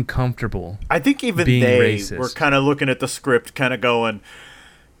uncomfortable. I think even being they racist. were kind of looking at the script, kind of going,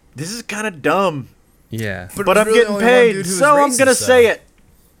 "This is kind of dumb." Yeah. But I'm getting paid, so I'm gonna say it.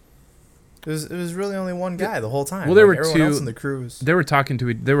 It was really only one guy the whole time. Well, there were everyone two else in the crews. They were talking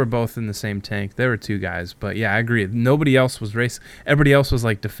to. They were both in the same tank. There were two guys, but yeah, I agree. Nobody else was race. Everybody else was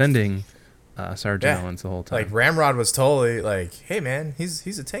like defending Sergeant Owens the whole time. Like Ramrod was totally like, "Hey man,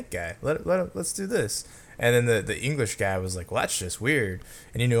 he's a tank guy. Let's do this." And then the English guy was like, "Well, that's just weird."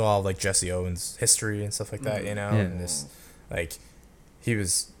 And he knew all like Jesse Owens' history and stuff like that, Yeah. And this, like, he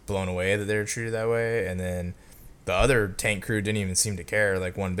was blown away that they were treated that way. And then the other tank crew didn't even seem to care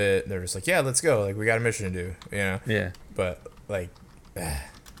like one bit. They're just like, "Yeah, let's go. Like, we got a mission to do," Yeah. But like,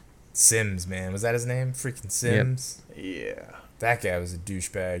 Sims, man, was that his name? Freaking Sims. Yep. Yeah. That guy was a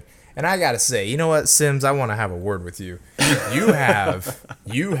douchebag. And I gotta say, you know what, Sims, I want to have a word with you. You have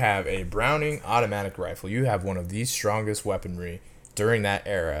a Browning automatic rifle. You have one of the strongest weaponry during that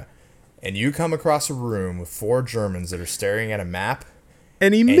era, and you come across a room with 4 Germans that are staring at a map,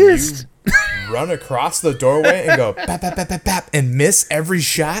 And he and missed. you run across the doorway and go bap bap bap bap bap and miss every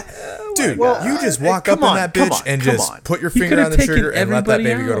shot. Dude, you just walk up in that bitch and just put your finger could've on the taken trigger and let that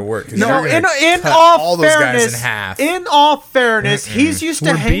everybody baby go to out. work. 'Cause No, you're gonna in cut all all those guys fairness, in half. in all fairness, he's used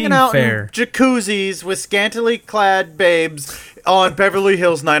to We're hanging being out fair. in jacuzzis with scantily clad babes on Beverly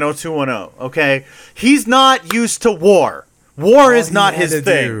Hills 90210. Okay, he's not used to war. War All is he not had his to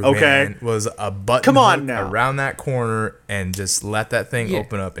thing. do, Okay, man, was a button Come on hook now. around that corner and just let that thing Yeah.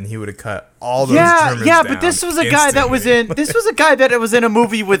 open up, and he would have cut all those yeah, Germans yeah, down but this was a guy that was in. instantly. This was a guy that was in a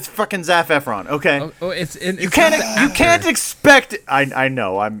movie with fucking Zac Efron. Okay, you can't expect. I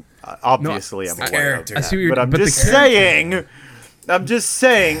know. I'm obviously I'm the aware character. of I that, see what you're- but I'm but the just character- saying. I'm just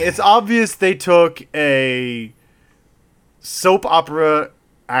saying. It's obvious they took a soap opera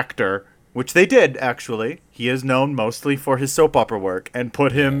actor, which they did actually. He is known mostly for his soap opera work, and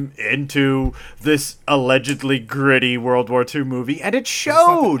put him into this allegedly gritty World War II movie, and it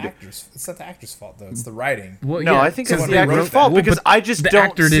showed. It's not the actor's fault though. It's the writing. Well, No, yeah, I think it's someone the who actor's wrote fault that. because Well, I but just the don't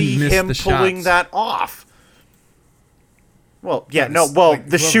actor didn't see miss him the pulling shots. that off. Well, yeah, But no, it's, well, like,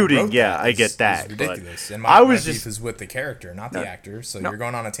 the whoever shooting, wrote yeah, that I is- get is that. ridiculous. But And I my was beef just, is with the character, not the actor. So No. you're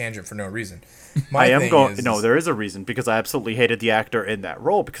going on a tangent for no reason. I My am thing going. is- No, there is a reason because I absolutely hated the actor in that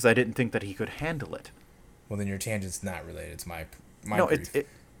role because I didn't think that he could handle it. Well, then your tangent's not related to my No, brief.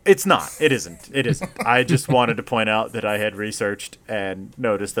 it's not. It isn't. It isn't. I just wanted to point out that I had researched and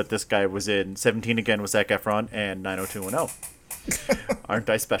noticed that this guy was in 17 Again with Zac Efron and 90210. Aren't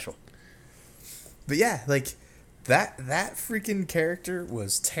I special? But yeah, like that freaking character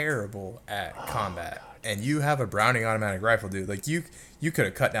was terrible at combat. And you have a Browning automatic rifle, dude. Like you could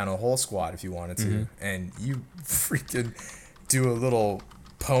have cut down a whole squad if you wanted to, and you freaking do a little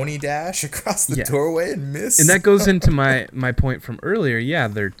pony dash across the Yeah. doorway and miss. And that goes into my point from earlier. Yeah,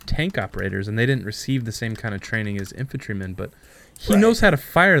 they're tank operators, and they didn't receive the same kind of training as infantrymen, but he Right. knows how to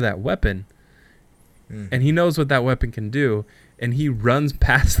fire that weapon, and he knows what that weapon can do, and he runs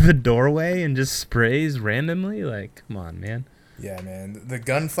past the doorway and just sprays randomly. Like, come on, man. Yeah, man. The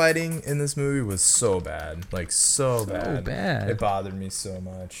gunfighting in this movie was so bad. Like, so bad. bad. It bothered me so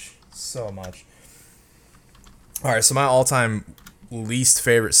much. So much. All right, so my all-time least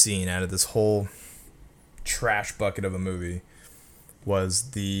favorite scene out of this whole trash bucket of a movie was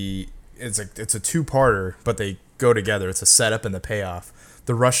it's a two-parter, but they go together. It's a setup and the payoff.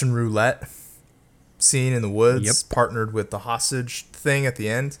 The Russian roulette scene in the woods, Yep. partnered with the hostage thing at the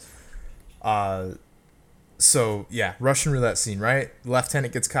end. So yeah, Russian roulette scene, right?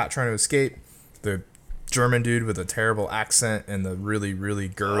 Lieutenant gets caught trying to escape. The German dude with a terrible accent and the really, really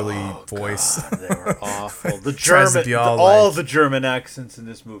girly voice. God, they were awful. The Tries to German, be all all like- the German accents in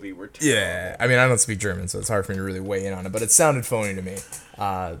this movie were terrible. Yeah, I mean, I don't speak German, so it's hard for me to really weigh in on it, but it sounded phony to me.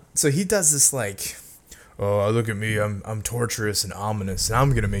 So he does this like, oh, look at me, I'm torturous and ominous, and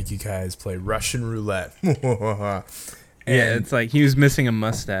I'm gonna make you guys play Russian roulette. Yeah, And- it's like he was missing a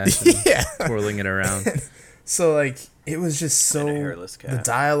mustache and yeah. twirling it around. So like it was just so And a hairless cat. the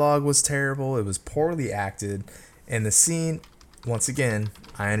dialogue was terrible. It was poorly acted, and the scene, once again,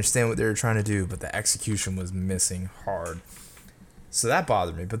 I understand what they were trying to do, but the execution was missing hard. So that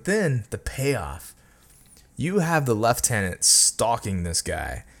bothered me. But then the payoff, you have the lieutenant stalking this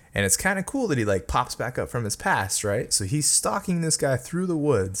guy, and it's kind of cool that he like pops back up from his past, right? So he's stalking this guy through the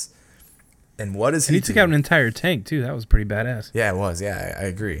woods, and what does And he he do? took out an entire tank too. That was pretty badass. Yeah, it was. Yeah, I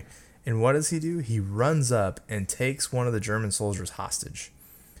agree. And what does he do? He runs up and takes one of the German soldiers hostage.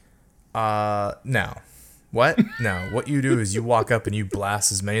 No. What? No. What you do is you walk up and you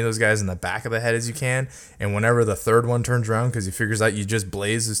blast as many of those guys in the back of the head as you can. And whenever the third one turns around, because he figures out you just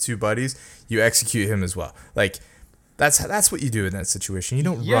blaze his two buddies, you execute him as well. Like, that's what you do in that situation. You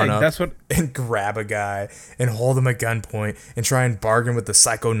don't run up that's what. and grab a guy and hold him at gunpoint and try and bargain with the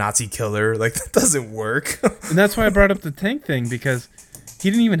psycho Nazi killer. Like, that doesn't work. And that's why I brought up the tank thing, because he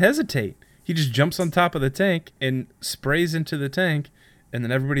didn't even hesitate. He just jumps on top of the tank and sprays into the tank, and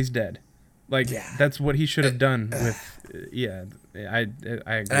then everybody's dead. Like, Yeah. that's what he should have done with. Yeah, I agree.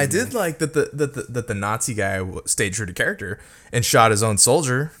 And I did like that the Nazi guy stayed true to character and shot his own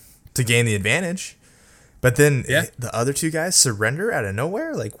soldier to gain the advantage. But then Yeah. the other two guys surrender out of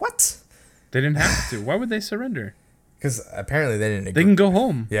nowhere. Like, what? They didn't have to. Why would they surrender? Because apparently they didn't They agree. can go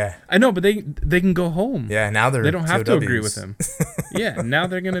home. Yeah. I know, but they can go home. Yeah, now they're They don't have to agree with POWs. him. Yeah, now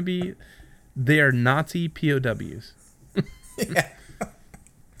they're gonna be. They are Nazi POWs.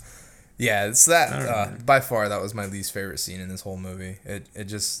 Yeah, it's I don't know, that. By far, that was my least favorite scene in this whole movie. It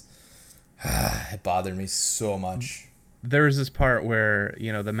just it bothered me so much. There was this part where,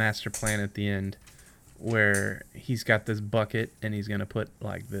 the master plan at the end, where he's got this bucket and he's gonna put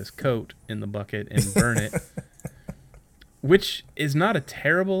like this coat in the bucket and burn it, which is not a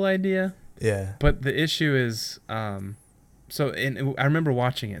terrible idea. Yeah. But the issue is, I remember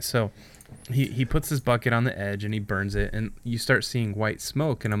watching it. So he puts this bucket on the edge and he burns it, and you start seeing white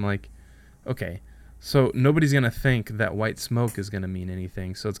smoke, and I'm like, okay, so nobody's gonna think that white smoke is gonna mean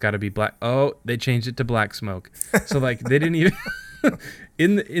anything, so it's got to be black. Oh, they changed it to black smoke. So like they didn't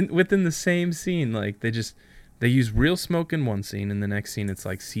even within the same scene, like they use real smoke in one scene, and the next scene it's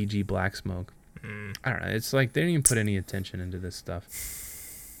like CG black smoke. I don't know. It's like they didn't even put any attention into this stuff.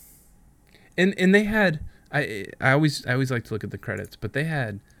 And they had I always like to look at the credits, but they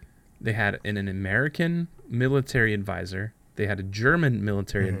had an American military advisor, they had a German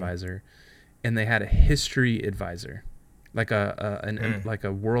military advisor, and they had a history advisor, like like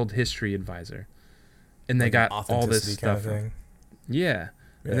a world history advisor, and they Like got an all this authenticity kind stuff. of thing. Yeah.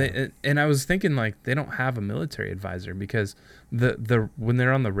 And I was thinking, like, they don't have a military advisor, because the when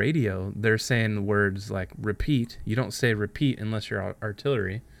they're on the radio, they're saying words like repeat. You don't say repeat unless you're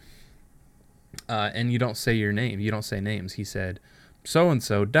artillery. And you don't say your name. You don't say names. He said,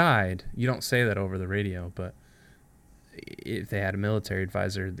 so-and-so died. You don't say that over the radio, but if they had a military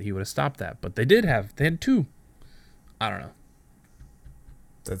advisor, he would have stopped that. But they had two. I don't know.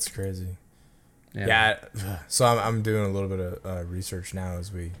 That's crazy. Yeah. So I'm doing a little bit of research now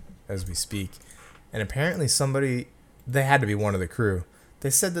as we speak, and apparently they had to be one of the crew. They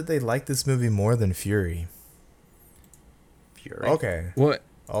said that they liked this movie more than Fury. Fury. Okay. What?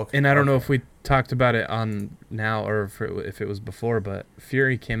 Okay. And I don't know if we talked about it on now or if it was before, but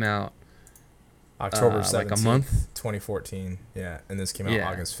Fury came out October 17th, like a month? 2014. Yeah, and this came out Yeah.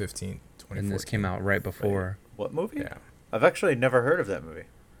 August 15th, 2014. and this came out right before. What movie? Yeah. I've actually never heard of that movie.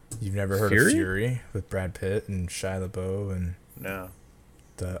 You've never heard Fury? of Fury with Brad Pitt and Shia LaBeouf and No.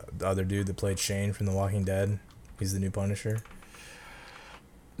 the other dude that played Shane from The Walking Dead? He's the new Punisher.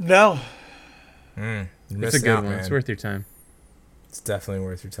 No. You're It's a missing good out, one. man. It's worth your time. It's definitely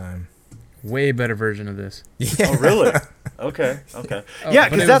worth your time. Way better version of this. Yeah. Oh, really? Okay. Okay. Oh, Yeah,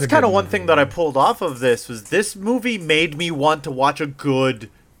 but it because was that's a kind good of one movie, thing that I yeah. pulled off of this movie made me want to watch a good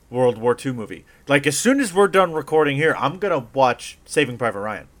World War II movie. Like, as soon as we're done recording here, I'm going to watch Saving Private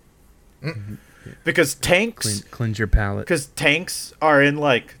Ryan. Because tanks... Cleanse your palate. Because tanks are in,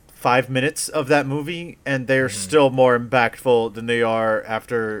 like, 5 minutes of that movie, and they're still more impactful than they are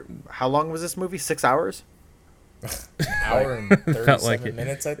after... How long was this movie? 6 hours? Hour and 37 Felt like it.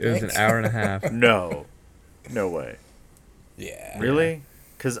 minutes, I It was think. an hour and a half. No. No way. Yeah. Really?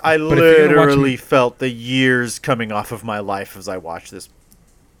 Because I But if you're gonna watch literally felt the years coming off of my life as I watched this.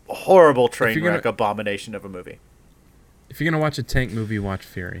 Oh, horrible train you're gonna- wreck abomination of a movie. If you're gonna watch a tank movie, watch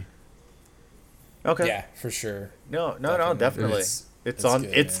Fury. Okay. Yeah, for sure. No, Definitely. definitely. It's It's good,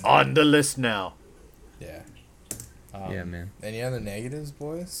 man. on the list now. Yeah. Yeah, man. Any other negatives,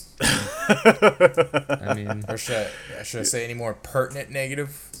 boys? I mean, Or should I say any more pertinent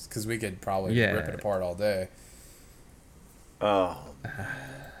negatives? Because we could probably Yeah. rip it apart all day. Oh,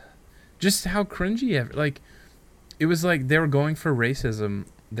 just how cringy. It was like they were going for racism.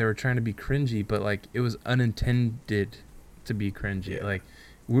 They were trying to be cringy, but like it was unintended to be cringy. Yeah. Like,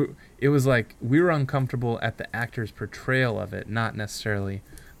 it was like we were uncomfortable at the actor's portrayal of it, not necessarily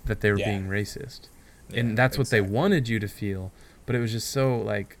that they were Yeah. being racist. Yeah, And that's what they exactly. wanted you to feel, but it was just so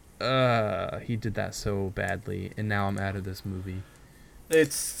like, he did that so badly, and now I'm out of this movie.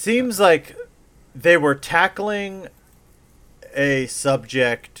 it seems like they were tackling a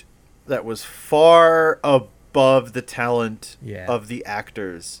subject that was far above the talent Yeah. of the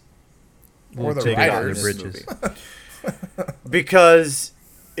actors. Or the Take Take it out out of writers. the this bridges. movie. Because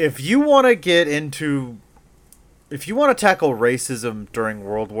if you want to tackle racism during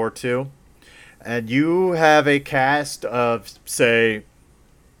World War II, and you have a cast of, say,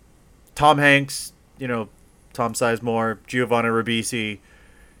 Tom Hanks, Tom Sizemore, Giovanni Ribisi,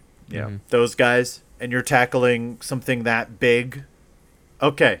 Mhm. those guys, and you're tackling something that big,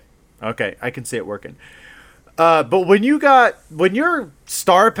 okay, I can see it working. But when your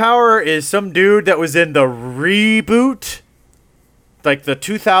star power is some dude that was in the reboot, like the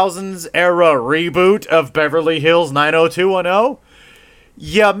 2000s era reboot of Beverly Hills 90210,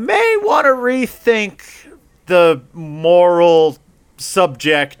 you may want to rethink the moral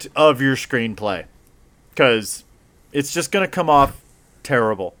subject of your screenplay, because it's just going to come off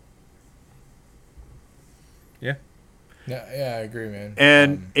terrible. Yeah. Yeah, I agree, man.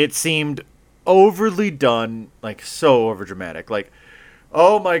 And it seemed overly done, like so overdramatic. Like,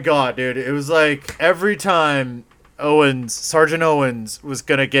 oh my god, dude, it was like every time Sergeant Owens was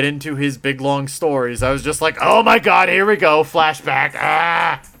gonna get into his big long stories, I was just like, oh my god, here we go, flashback.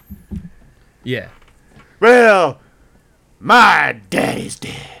 Yeah. Well, my daddy's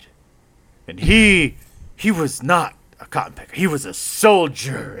dead, and he was not a cotton picker. He was a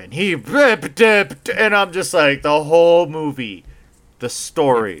soldier, and and I'm just like, the whole movie, the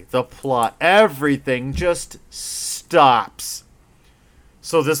story, the plot, everything just stops.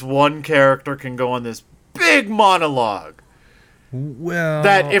 So this one character can go on this big monologue Well,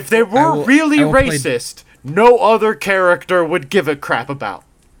 that if they were really racist, no other character would give a crap about.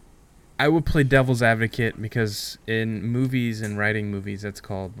 I would play devil's advocate because in movies and writing movies, that's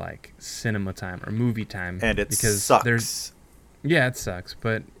called like cinema time or movie time. And it because sucks. Yeah, it sucks,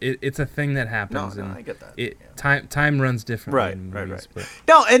 but it's a thing that happens. No, and I get that. It time runs differently Right, in right, movies. right.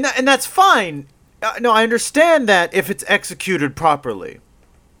 But No, and that's fine. No, I understand that if it's executed properly.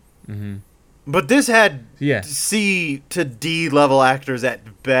 Mm-hmm. But this had Yeah. C to D level actors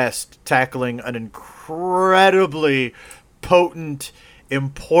at best tackling an incredibly potent,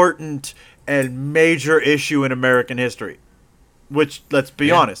 important, and major issue in American history. Which, let's be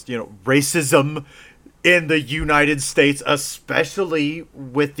Yeah. honest, racism in the United States, especially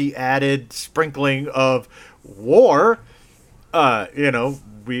with the added sprinkling of war,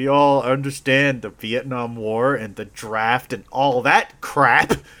 we all understand the Vietnam War and the draft and all that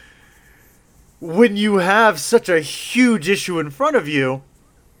crap. When you have such a huge issue in front of you,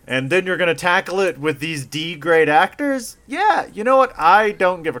 and then you're going to tackle it with these D-grade actors, yeah, you know what? I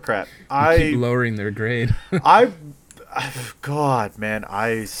don't give a crap. keep lowering their grade. God, man,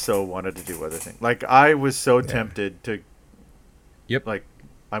 I so wanted to do other things. Like, I was so tempted to, Yep. like,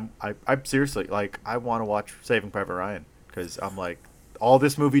 I'm seriously, like, I want to watch Saving Private Ryan, because I'm like, all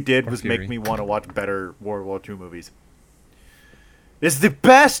this movie did was make Fury. me want to watch better World War II movies. It's the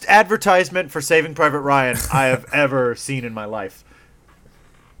best advertisement for Saving Private Ryan I have ever seen in my life.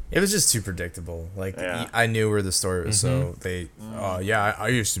 It was just too predictable. Like Yeah. I knew where the story was. So they, I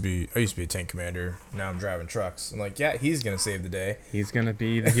used to be a tank commander. Now I'm driving trucks. I'm like, yeah, he's gonna save the day. He's gonna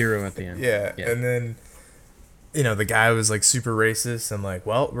be the hero at the end. Yeah. And then, the guy was like super racist. I'm like,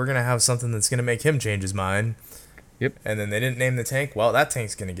 well, we're gonna have something that's gonna make him change his mind. Yep. And then they didn't name the tank. Well, that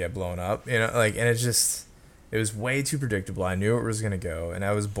tank's gonna get blown up. And it was way too predictable. I knew it was gonna go, and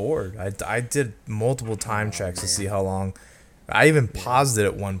I was bored. I did multiple time checks to see how long. I even paused it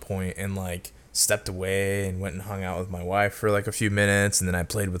at one point and like stepped away and went and hung out with my wife for like a few minutes, and then I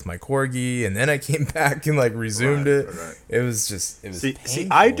played with my corgi, and then I came back and like resumed it. Right. It was See, painful.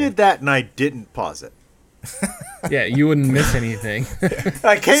 I did that and I didn't pause it. Yeah, you wouldn't miss anything.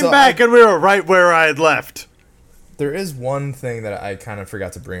 I came So back and we were right where I had left. There is one thing that I kind of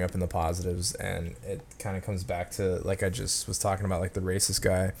forgot to bring up in the positives, and it kind of comes back to, like I just was talking about, like the racist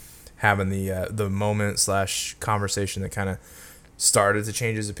guy having the moment / conversation that kind of started to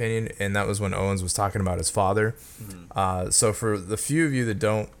change his opinion, and that was when Owens was talking about his father. So for the few of you that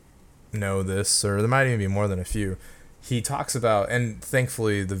don't know this, or there might even be more than a few, he talks about, and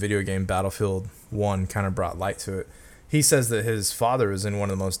thankfully the video game Battlefield 1 kind of brought light to it. He says that his father was in one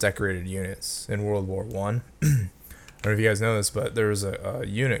of the most decorated units in World War One. I don't know if you guys know this, but there was a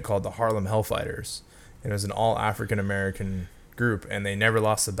unit called the Harlem Hellfighters, and it was an all African American group, and they never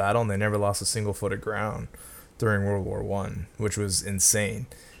lost a battle, and they never lost a single foot of ground during World War One, which was insane.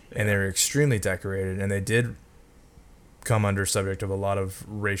 And they were extremely decorated, and they did come under subject of a lot of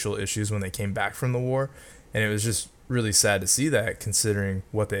racial issues when they came back from the war, and it was just really sad to see that, considering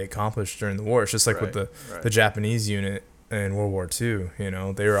what they accomplished during the war. It's just like with the Japanese unit in World War II, you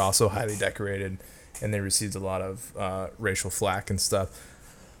know, they were also highly decorated, and they received a lot of racial flack and stuff.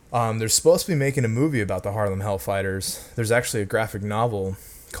 They're supposed to be making a movie about the Harlem Hellfighters. There's actually a graphic novel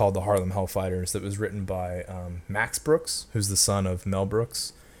called The Harlem Hellfighters that was written by Max Brooks, who's the son of Mel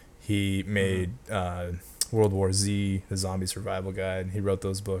Brooks. He made World War Z, the Zombie Survival Guide. He wrote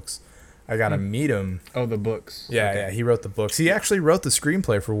those books. I got to meet him. Oh, the books. Yeah, Okay. yeah, he wrote the books. He actually wrote the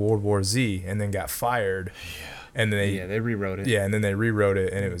screenplay for World War Z and then got fired. Yeah. And they rewrote it. Yeah, and then they rewrote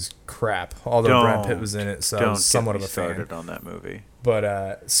it, and it was crap. Although Brad Pitt was in it, so I was somewhat of a fan. Don't get me started on that movie.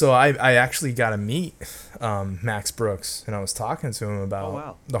 But so I actually got to meet Max Brooks, and I was talking to him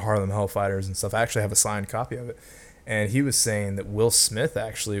about the Harlem Hellfighters and stuff. I actually have a signed copy of it, and he was saying that Will Smith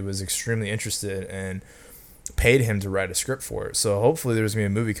actually was extremely interested and paid him to write a script for it. So hopefully there's gonna be a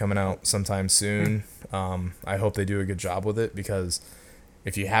movie coming out sometime soon. I hope they do a good job with it, because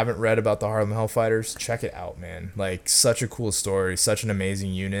if you haven't read about the Harlem Hellfighters, check it out, man. Like, such a cool story, such an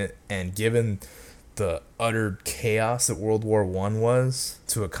amazing unit, and given the utter chaos that World War I was,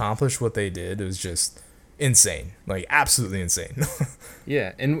 to accomplish what they did, it was just insane. Like, absolutely insane.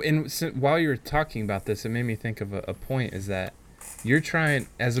 Yeah, and so while you were talking about this, it made me think of a point, is that you're trying,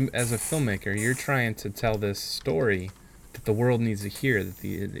 as a filmmaker, you're trying to tell this story that the world needs to hear, that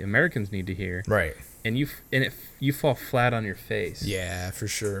the Americans need to hear. Right. And you fall flat on your face. Yeah, for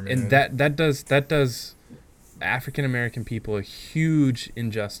sure, man. And that does African American people a huge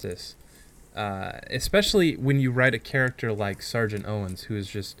injustice, especially when you write a character like Sergeant Owens, who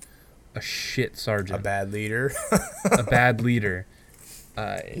is just a shit sergeant, a bad leader. a bad leader.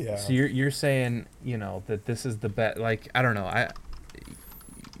 Yeah. So you're saying, you know, that this is the best. Like, I don't know.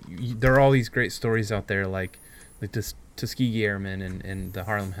 There are all these great stories out there, like this Tuskegee Airmen and the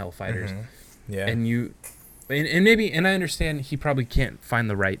Harlem Hellfighters. Mm-hmm. Yeah. And and I understand he probably can't find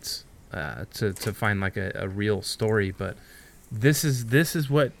the rights to find like a real story, but this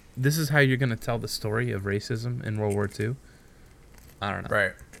is how you're gonna tell the story of racism in World War II. I don't know.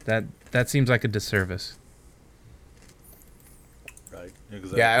 Right. That seems like a disservice. Right.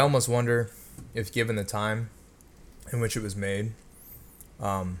 Exactly. Yeah, I almost wonder if, given the time in which it was made,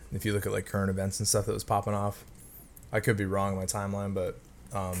 if you look at like current events and stuff that was popping off, I could be wrong in my timeline, but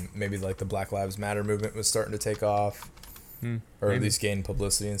maybe like the Black Lives Matter movement was starting to take off, or at least gain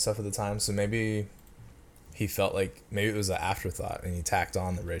publicity and stuff at the time. So maybe he felt like maybe it was an afterthought, and he tacked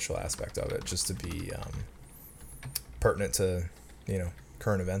on the racial aspect of it just to be pertinent to, you know,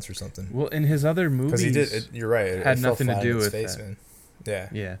 current events or something. Well, in his other movies, because he did. You're right. It had fell nothing to flat do on his with face, that. man. Yeah.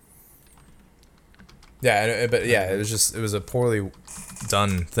 Yeah. Yeah, but yeah, it was a poorly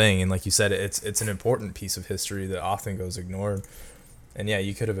done thing, and like you said, it's an important piece of history that often goes ignored. And yeah,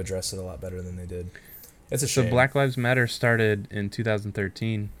 you could have addressed it a lot better than they did. It's a shame. So Black Lives Matter started in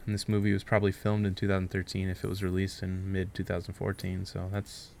 2013, and this movie was probably filmed in 2013 if it was released in mid 2014. So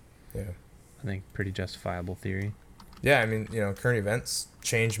that's, I think, pretty justifiable theory. Yeah, I mean, you know, current events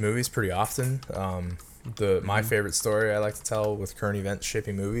change movies pretty often. My favorite story I like to tell with current events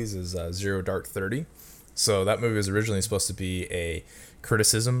shaping movies is Zero Dark 30. So that movie was originally supposed to be a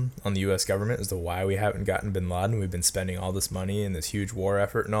criticism on the U.S. government as to why we haven't gotten Bin Laden. We've been spending all this money in this huge war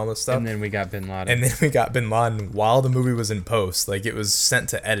effort and all this stuff. And then we got Bin Laden. And then we got Bin Laden while the movie was in post. Like, it was sent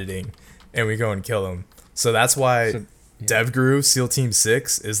to editing, and we go and kill him. So that's why DevGru, SEAL Team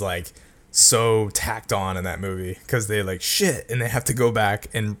 6, is like so tacked on in that movie, because they like shit, and they have to go back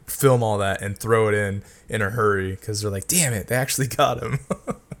and film all that and throw it in a hurry, because they're like, damn it, they actually got him.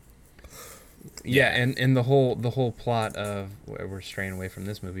 Yeah, and the whole plot of, we're straying away from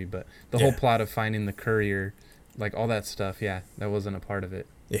this movie, but the whole plot of finding the courier, like all that stuff, that wasn't a part of it.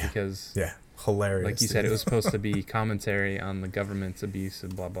 Yeah. Because hilarious. like you said, it was supposed to be commentary on the government's abuse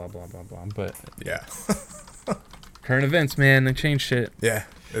and blah blah blah blah blah. But yeah. Current events, man, they change shit. Yeah.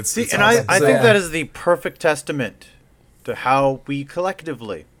 See, it's and awesome. I So, think yeah. that is the perfect testament to how we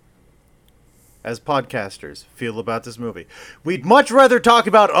collectively, as podcasters, feel about this movie. We'd much rather talk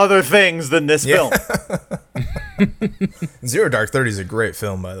about other things than this film. Zero Dark 30 is a great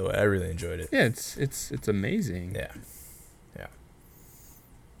film, by the way. I really enjoyed it. Yeah, it's amazing. Yeah.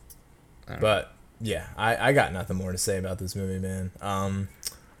 But yeah, I got nothing more to say about this movie, man.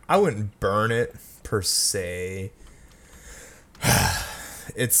 I wouldn't burn it per se.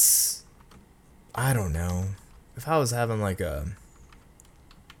 It's, I don't know. If I was having like a,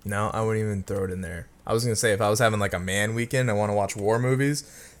 no, I wouldn't even throw it in there. I was gonna say if I was having like a man weekend, I want to watch war movies.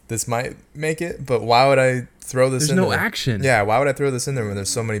 This might make it, but why would I throw this There's in no there? action. Yeah, why would I throw this in there when there's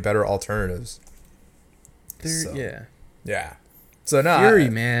so many better alternatives? So, Yeah. Yeah. So no, Fury,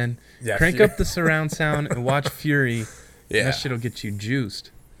 man. Yeah, Crank Fury. up the surround sound and watch Fury. Yeah. That shit'll get you juiced.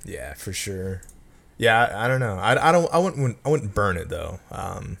 Yeah, for sure. Yeah, I don't know. I wouldn't burn it though,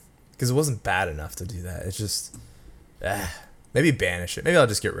 because it wasn't bad enough to do that. It's just, maybe banish it. Maybe I'll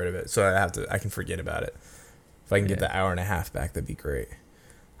just get rid of it so I can forget about it. If I can get the hour and a half back, that'd be great.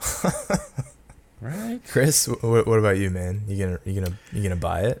 Right? Chris, what about you, man? You gonna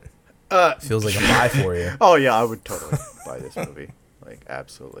buy it? Feels like a buy for you. Oh yeah, I would totally buy this movie. Like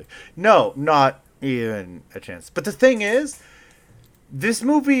absolutely. No, not even a chance. But the thing is, this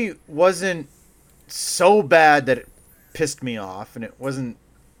movie wasn't so bad that it pissed me off, and it wasn't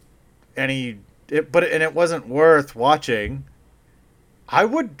it wasn't worth watching. I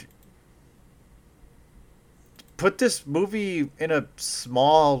would put this movie in a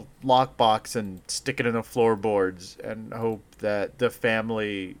small lockbox and stick it in the floorboards and hope that the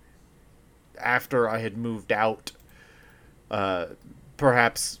family, after I had moved out,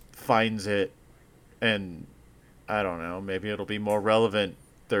 perhaps finds it, and I don't know, maybe it'll be more relevant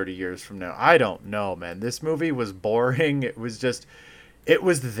 30 years from now. I don't know, man. This movie was boring. It was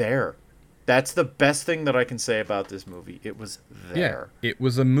there. That's the best thing that I can say about this movie. It was there. Yeah, it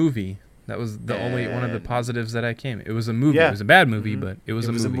was a movie. That was the only one of the And- positives that I came. It was a movie. Yeah. It was a bad movie, Mhm. but it was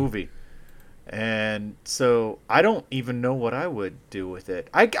a movie. And so I don't even know what I would do with it.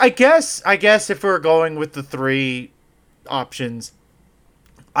 I guess if we're going with the three options,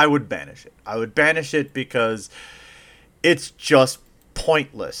 I would banish it. I would banish it because it's just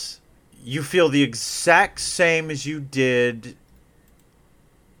pointless. You feel the exact same as you did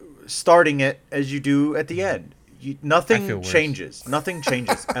starting it as you do at the end. I feel Nothing worse. changes. Nothing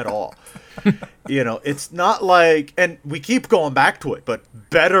changes at all. You know, it's not like, and we keep going back to it, but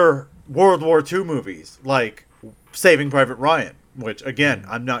better World War II movies like Saving Private Ryan, which again,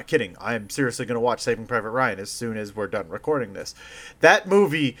 I'm not kidding. I'm seriously going to watch Saving Private Ryan as soon as we're done recording this. That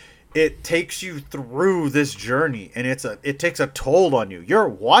movie, it takes you through this journey, and it takes a toll on you. You're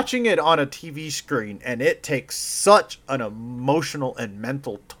watching it on a TV screen, and it takes such an emotional and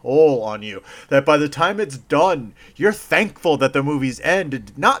mental toll on you that by the time it's done, you're thankful that the movie's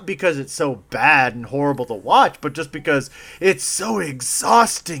ended, not because it's so bad and horrible to watch, but just because it's so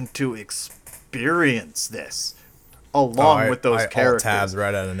exhausting to experience this along with those characters. Tabs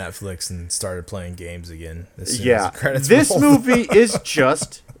right out of Netflix and started playing games again. As soon as Yeah, the credits this rolled. movie is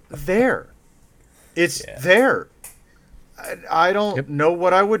just there. It's there. I don't know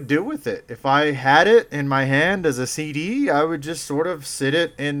what I would do with it. If I had it in my hand as a CD, I would just sort of sit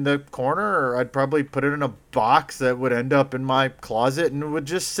it in the corner, or I'd probably put it in a box that would end up in my closet and would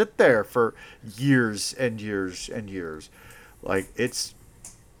just sit there for years and years and years. Like, it's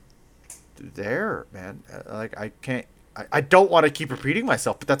there, man. Like, I don't want to keep repeating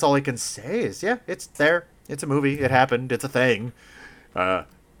myself, but that's all I can say is, yeah, it's there. It's a movie. It happened. It's a thing.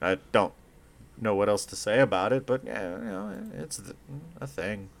 I don't know what else to say about it, but yeah, you know, it's a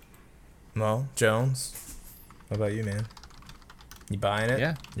thing. Well, Jones, what about you, man? You buying it?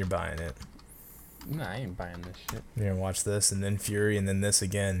 Yeah. You're buying it. Nah, I ain't buying this shit. You're gonna watch this and then Fury and then this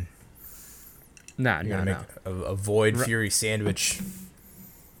again. Nah, You're nah, gonna nah. make a Void Fury sandwich.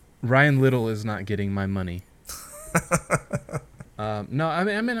 Ryan Little is not getting my money. No,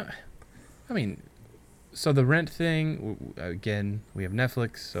 I mean, so the rent thing, again, we have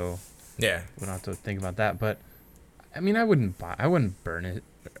Netflix, so Yeah. we don't have to think about that. But I mean, I wouldn't burn it,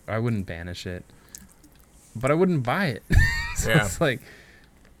 I wouldn't banish it, but I wouldn't buy it. So Yeah. it's like,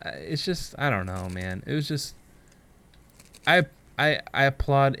 it's just, I don't know, man. It was just, I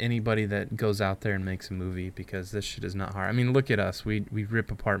applaud anybody that goes out there and makes a movie, because this shit is not hard. I mean, look at us. We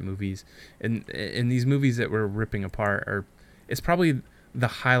rip apart movies, and these movies that we're ripping apart it's probably the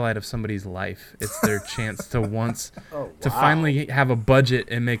highlight of somebody's life. It's their chance to to finally have a budget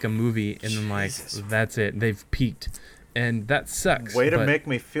and make a movie, and then like Jesus. that's it. They've peaked, and that sucks. Way to but make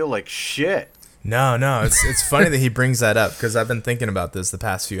me feel like shit. No, it's funny that he brings that up because I've been thinking about this the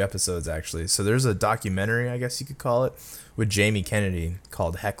past few episodes actually. So there's a documentary, I guess you could call it, with Jamie Kennedy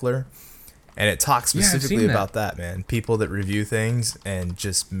called Heckler, and it talks Yeah, I've specifically seen that. about that, man. People that review things and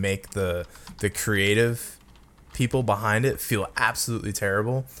just make the creative people behind it feel absolutely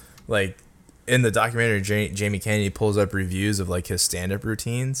terrible. Like in the documentary, Jamie Kennedy pulls up reviews of like his stand-up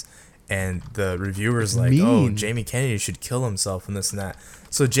routines, and the reviewer's like, "Oh, Mean. Jamie Kennedy should kill himself," and this and that.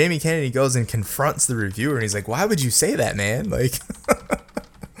 So Jamie Kennedy goes and confronts the reviewer, and he's like, "Why would you say that, man?" Like,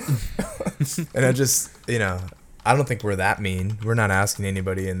 and I just, I don't think we're that mean. We're not asking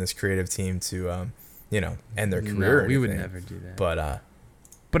anybody in this creative team to, end their career. No, or we would anything. never do that.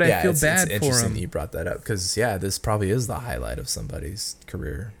 But I feel it's bad for interesting him. that you brought that up because this probably is the highlight of somebody's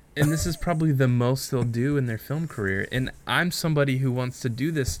career. And this is probably the most they'll do in their film career. And I'm somebody who wants to do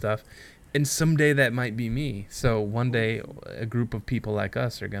this stuff, and someday that might be me. So one day, a group of people like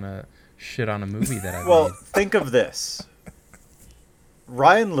us are gonna shit on a movie that I Well, made. think of this.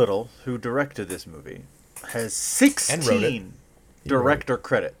 Ryan Little, who directed this movie, has And wrote it. 16 director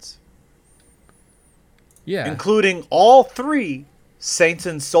credits, Yeah, including all 3 Saints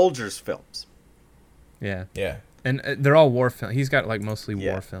and Soldiers films. yeah, Yeah. and they're all war films. He's got like mostly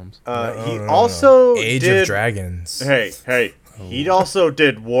Yeah. war films. He also Age did of Dragons. Hey, he also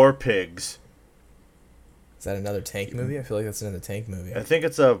did War Pigs. Is that another tank movie? I feel like that's another tank movie. I think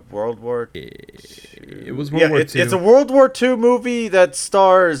it's a World War. It was World War it's II. a World War II movie that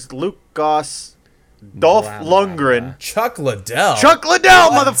stars Luke Goss, Dolph Blah, blah, Lundgren, Chuck Liddell. Chuck Liddell,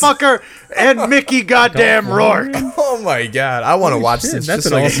 motherfucker, and Mickey goddamn Dolph Rourke. Lundgren? Oh my god, I want to Holy watch shit, this that's just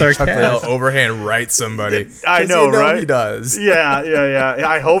an so I can see Chuck all-star Liddell cast. overhand write somebody. I 'Cause know, you right? He does. Yeah.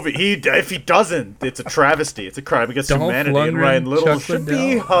 I hope he. If he doesn't, it's a travesty. It's a crime against Dolph humanity. And Lundgren, Ryan Little Chuck should Liddell.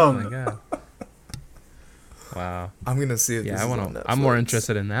 be Oh my hung. god. Wow. I'm gonna see it. Yeah, I want to. I'm more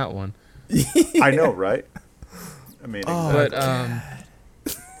interested in that one. I know, right? I mean, Oh, exactly.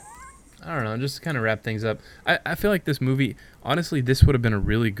 But I don't know. Just to kind of wrap things up, I feel like this movie. Honestly, this would have been a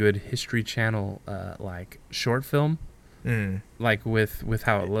really good History Channel like short film, like with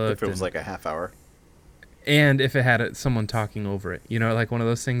how it looked. if it was and, like a half hour, and if it had someone talking over it, like one of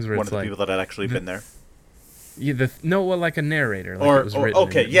those things where one it's of the like people that had actually been there, like a narrator, like or it was written.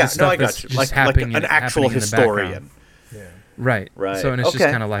 okay, and yeah, the no, stuff I got is you, just like happening an in- actual happening in the background. historian. Yeah. Right. Right. So, and it's just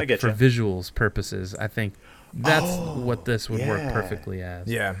Okay, kind of I like get for ya. visuals purposes, I think that's what this would work yeah. perfectly as.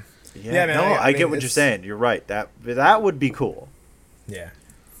 Yeah. Yeah, man, no, I I mean, get what you're it's- saying. You're right. That would be cool. Yeah.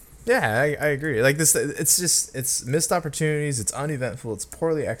 Yeah, I agree. Like this, it's missed opportunities. It's uneventful. It's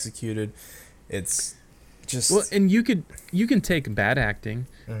poorly executed. It's just Well, and you can take bad acting,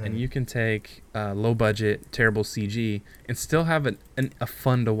 and you can take low budget, terrible CG, and still have a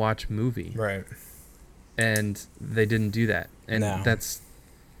fun to watch movie. right. And they didn't do that, and No. that's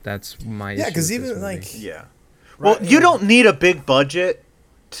my Yeah, issue because with this even movie. like Yeah. Well, Right. you don't need a big budget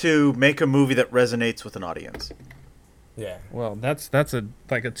to make a movie that resonates with an audience. yeah. Well, that's a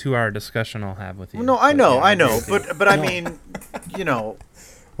 2-hour discussion I'll have with you. No, I But know, yeah, I know, agree with you. but I mean, you know,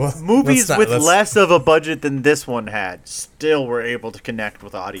 Well, movies let's not- with let's- less of a budget than this one had still were able to connect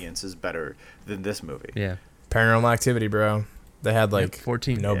with audiences better than this movie. Yeah, Paranormal Activity, bro. They had like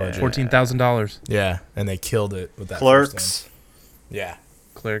no budget. $14,000. Yeah, and they killed it with that. first Clerks one. Yeah.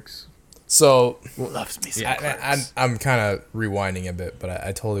 Clerks. So loves me some I, Clerks. I'm kind of rewinding a bit, but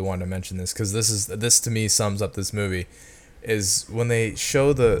I totally wanted to mention this because this to me sums up this movie. Is when they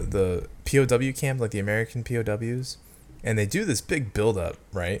show the POW camp, like the American POWs, and they do this big build up,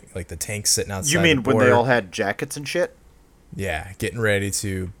 right? Like the tanks sitting outside. You mean the when they border. all had jackets and shit? Yeah, getting ready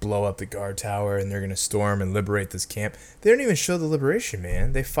to blow up the guard tower, and they're gonna storm and liberate this camp. They don't even show the liberation,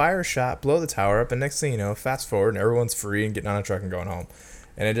 man. They fire a shot, blow the tower up, and next thing you know, fast forward, and everyone's free and getting on a truck and going home.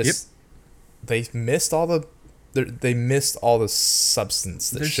 And it just they missed all the substance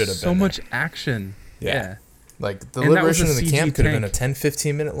that There's should have so been much there. action. Yeah. Yeah. Like the And that was liberation a of the CG camp could have been a tank.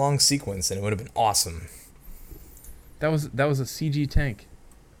 10-15 minute long sequence, and it would have been awesome. That was a CG tank.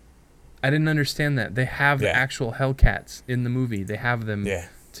 I didn't understand that. They have Yeah. actual Hellcats in the movie. They have them Yeah.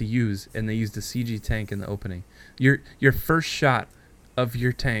 to use, and they used a CG tank in the opening. Your first shot of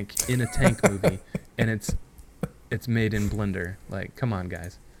your tank in a tank movie, and it's made in Blender. Like, come on,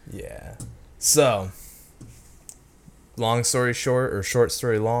 guys. Yeah. So, long story short, or short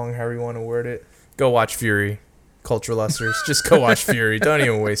story long, however you want to word it, go watch Fury. Culture lusters, just go watch Fury. Don't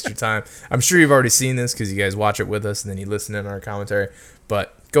even waste your time. I'm sure you've already seen this because you guys watch it with us and then you listen in on our commentary.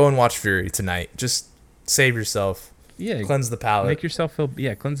 But go and watch Fury tonight. Just save yourself. Yeah, Cleanse the palate. make yourself feel.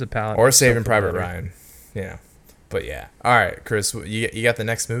 Yeah, cleanse the palate. Or make Saving yourself feel Private better. Ryan. Yeah. But yeah. All right, Chris, you got the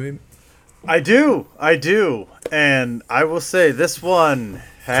next movie? I do. And I will say this one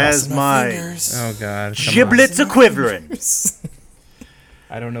has Crossing my fingers. Oh God. come on. giblets equivalent.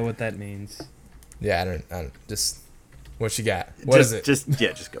 I don't know what that means. Yeah, I don't. Just what you got? What is it? Just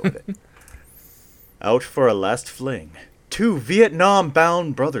go with it. Out for a last fling. Two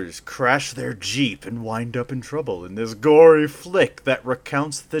Vietnam-bound brothers crash their Jeep and wind up in trouble in this gory flick that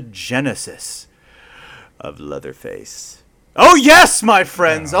recounts the genesis of Leatherface. Oh yes, my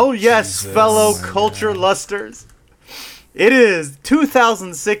friends! Oh yes, Jesus. fellow culture lusters! It is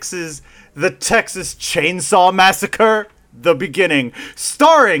 2006's The Texas Chainsaw Massacre, The Beginning,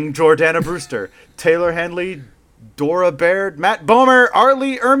 starring Jordana Brewster, Taylor Handley, Dora Baird, Matt Bomer,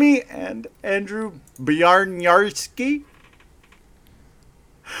 Arlie Ermy, and Andrew Bjarnjarski.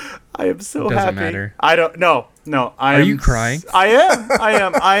 I am so Doesn't happy. matter. I don't. No. Are you crying? I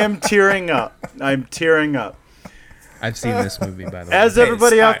am. I am tearing up. I'm tearing up. I've seen this movie, by the way. As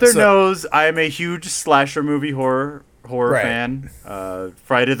everybody out alright, there so- knows, I am a huge slasher movie horror Right. fan.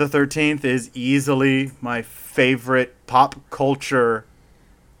 Friday the 13th is easily my favorite pop culture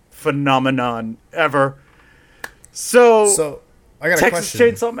phenomenon ever. So I got a Texas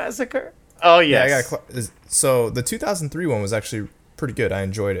question. Chainsaw Massacre. Oh Yeah, yes, I got so the 2003 one was actually pretty good. I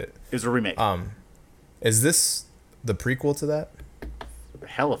enjoyed it. is a remake. Is this the prequel to that?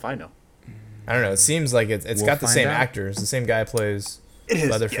 Hell if I know. I don't know. It seems like it's We'll got the find same out. actors. The same guy plays It is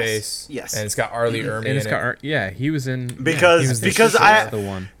Leatherface. Yes. And it's got Arlie Ermy And it's in got it. yeah, he was in Because- he was because that's I- the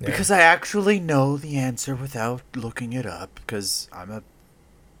one. Yeah. Because I actually know the answer without looking it up. Because I'm a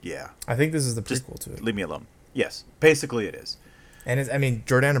I think this is the Just prequel to it. leave me alone. Yes, basically it is. And it's, I mean,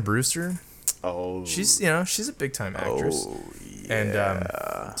 Jordana Brewster, Oh, she's a big time actress. Oh, And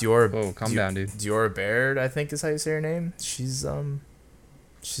yeah. Diora. Whoa, calm down, dude. Diora Baird, I think is how you say her name. She's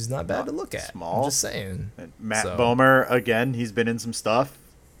not bad Not to look at. small. I'm just saying. And Matt So- Bomer, again, he's been in some stuff.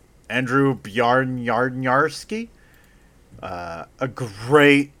 Andrew Bjarnjarski, a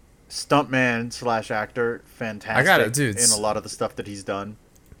great stuntman / actor, fantastic I got it, dude. in a lot of the stuff that he's done.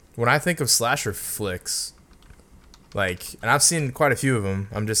 When I think of slasher flicks, like, and I've seen quite a few of them.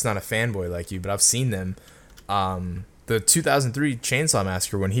 I'm just not a fanboy like you, but I've seen them. The 2003 Chainsaw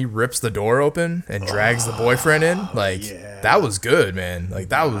Massacre, when he rips the door open and drags the boyfriend in, like, yeah. that was good, man. Like,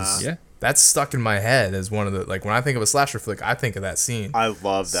 that was, Yeah. that's stuck in my head as one of the, like, when I think of a slasher flick, I think of that scene. I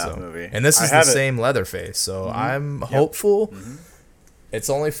love that So- movie. And this I is the have it. same Leatherface, so I'm hopeful. It's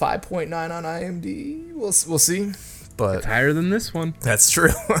only 5.9 on IMDb. We'll see, but It's higher than this one. that's true.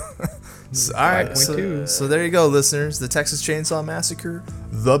 So, all right, 5.2. so there you go, listeners. The Texas Chainsaw Massacre,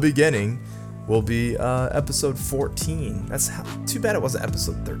 The Beginning, will be episode 14. Too bad it wasn't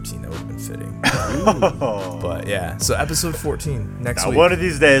episode 13. That would have been fitting. But yeah, so episode 14 next Now, week. one of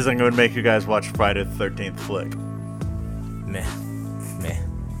these days, I'm going to make you guys watch Friday the 13th flick. Meh.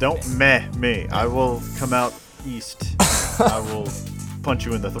 Don't meh me. I will come out east. I will punch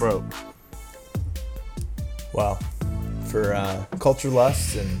you in the throat. Well, for Culture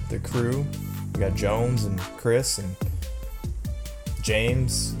Lust and the crew, we got Jones and Chris and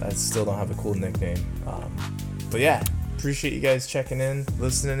James. I still don't have a cool nickname. But yeah, appreciate you guys checking in,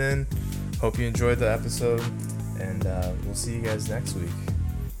 listening in. Hope you enjoyed the episode, and we'll see you guys next week.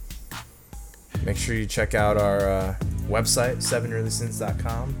 Make sure you check out our website,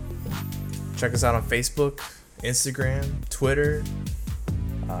 7earlysins.com. Check us out on Facebook, Instagram, Twitter,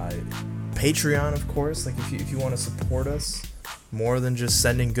 Patreon, of course. Like if you want to support us more than just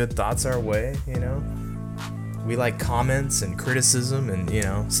sending good thoughts our way, you know. We like comments and criticism and, you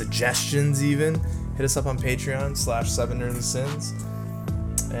know, suggestions even. Hit us up on Patreon /7earlysins.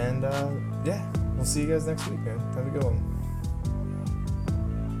 And yeah, we'll see you guys next week, man. Have a good one.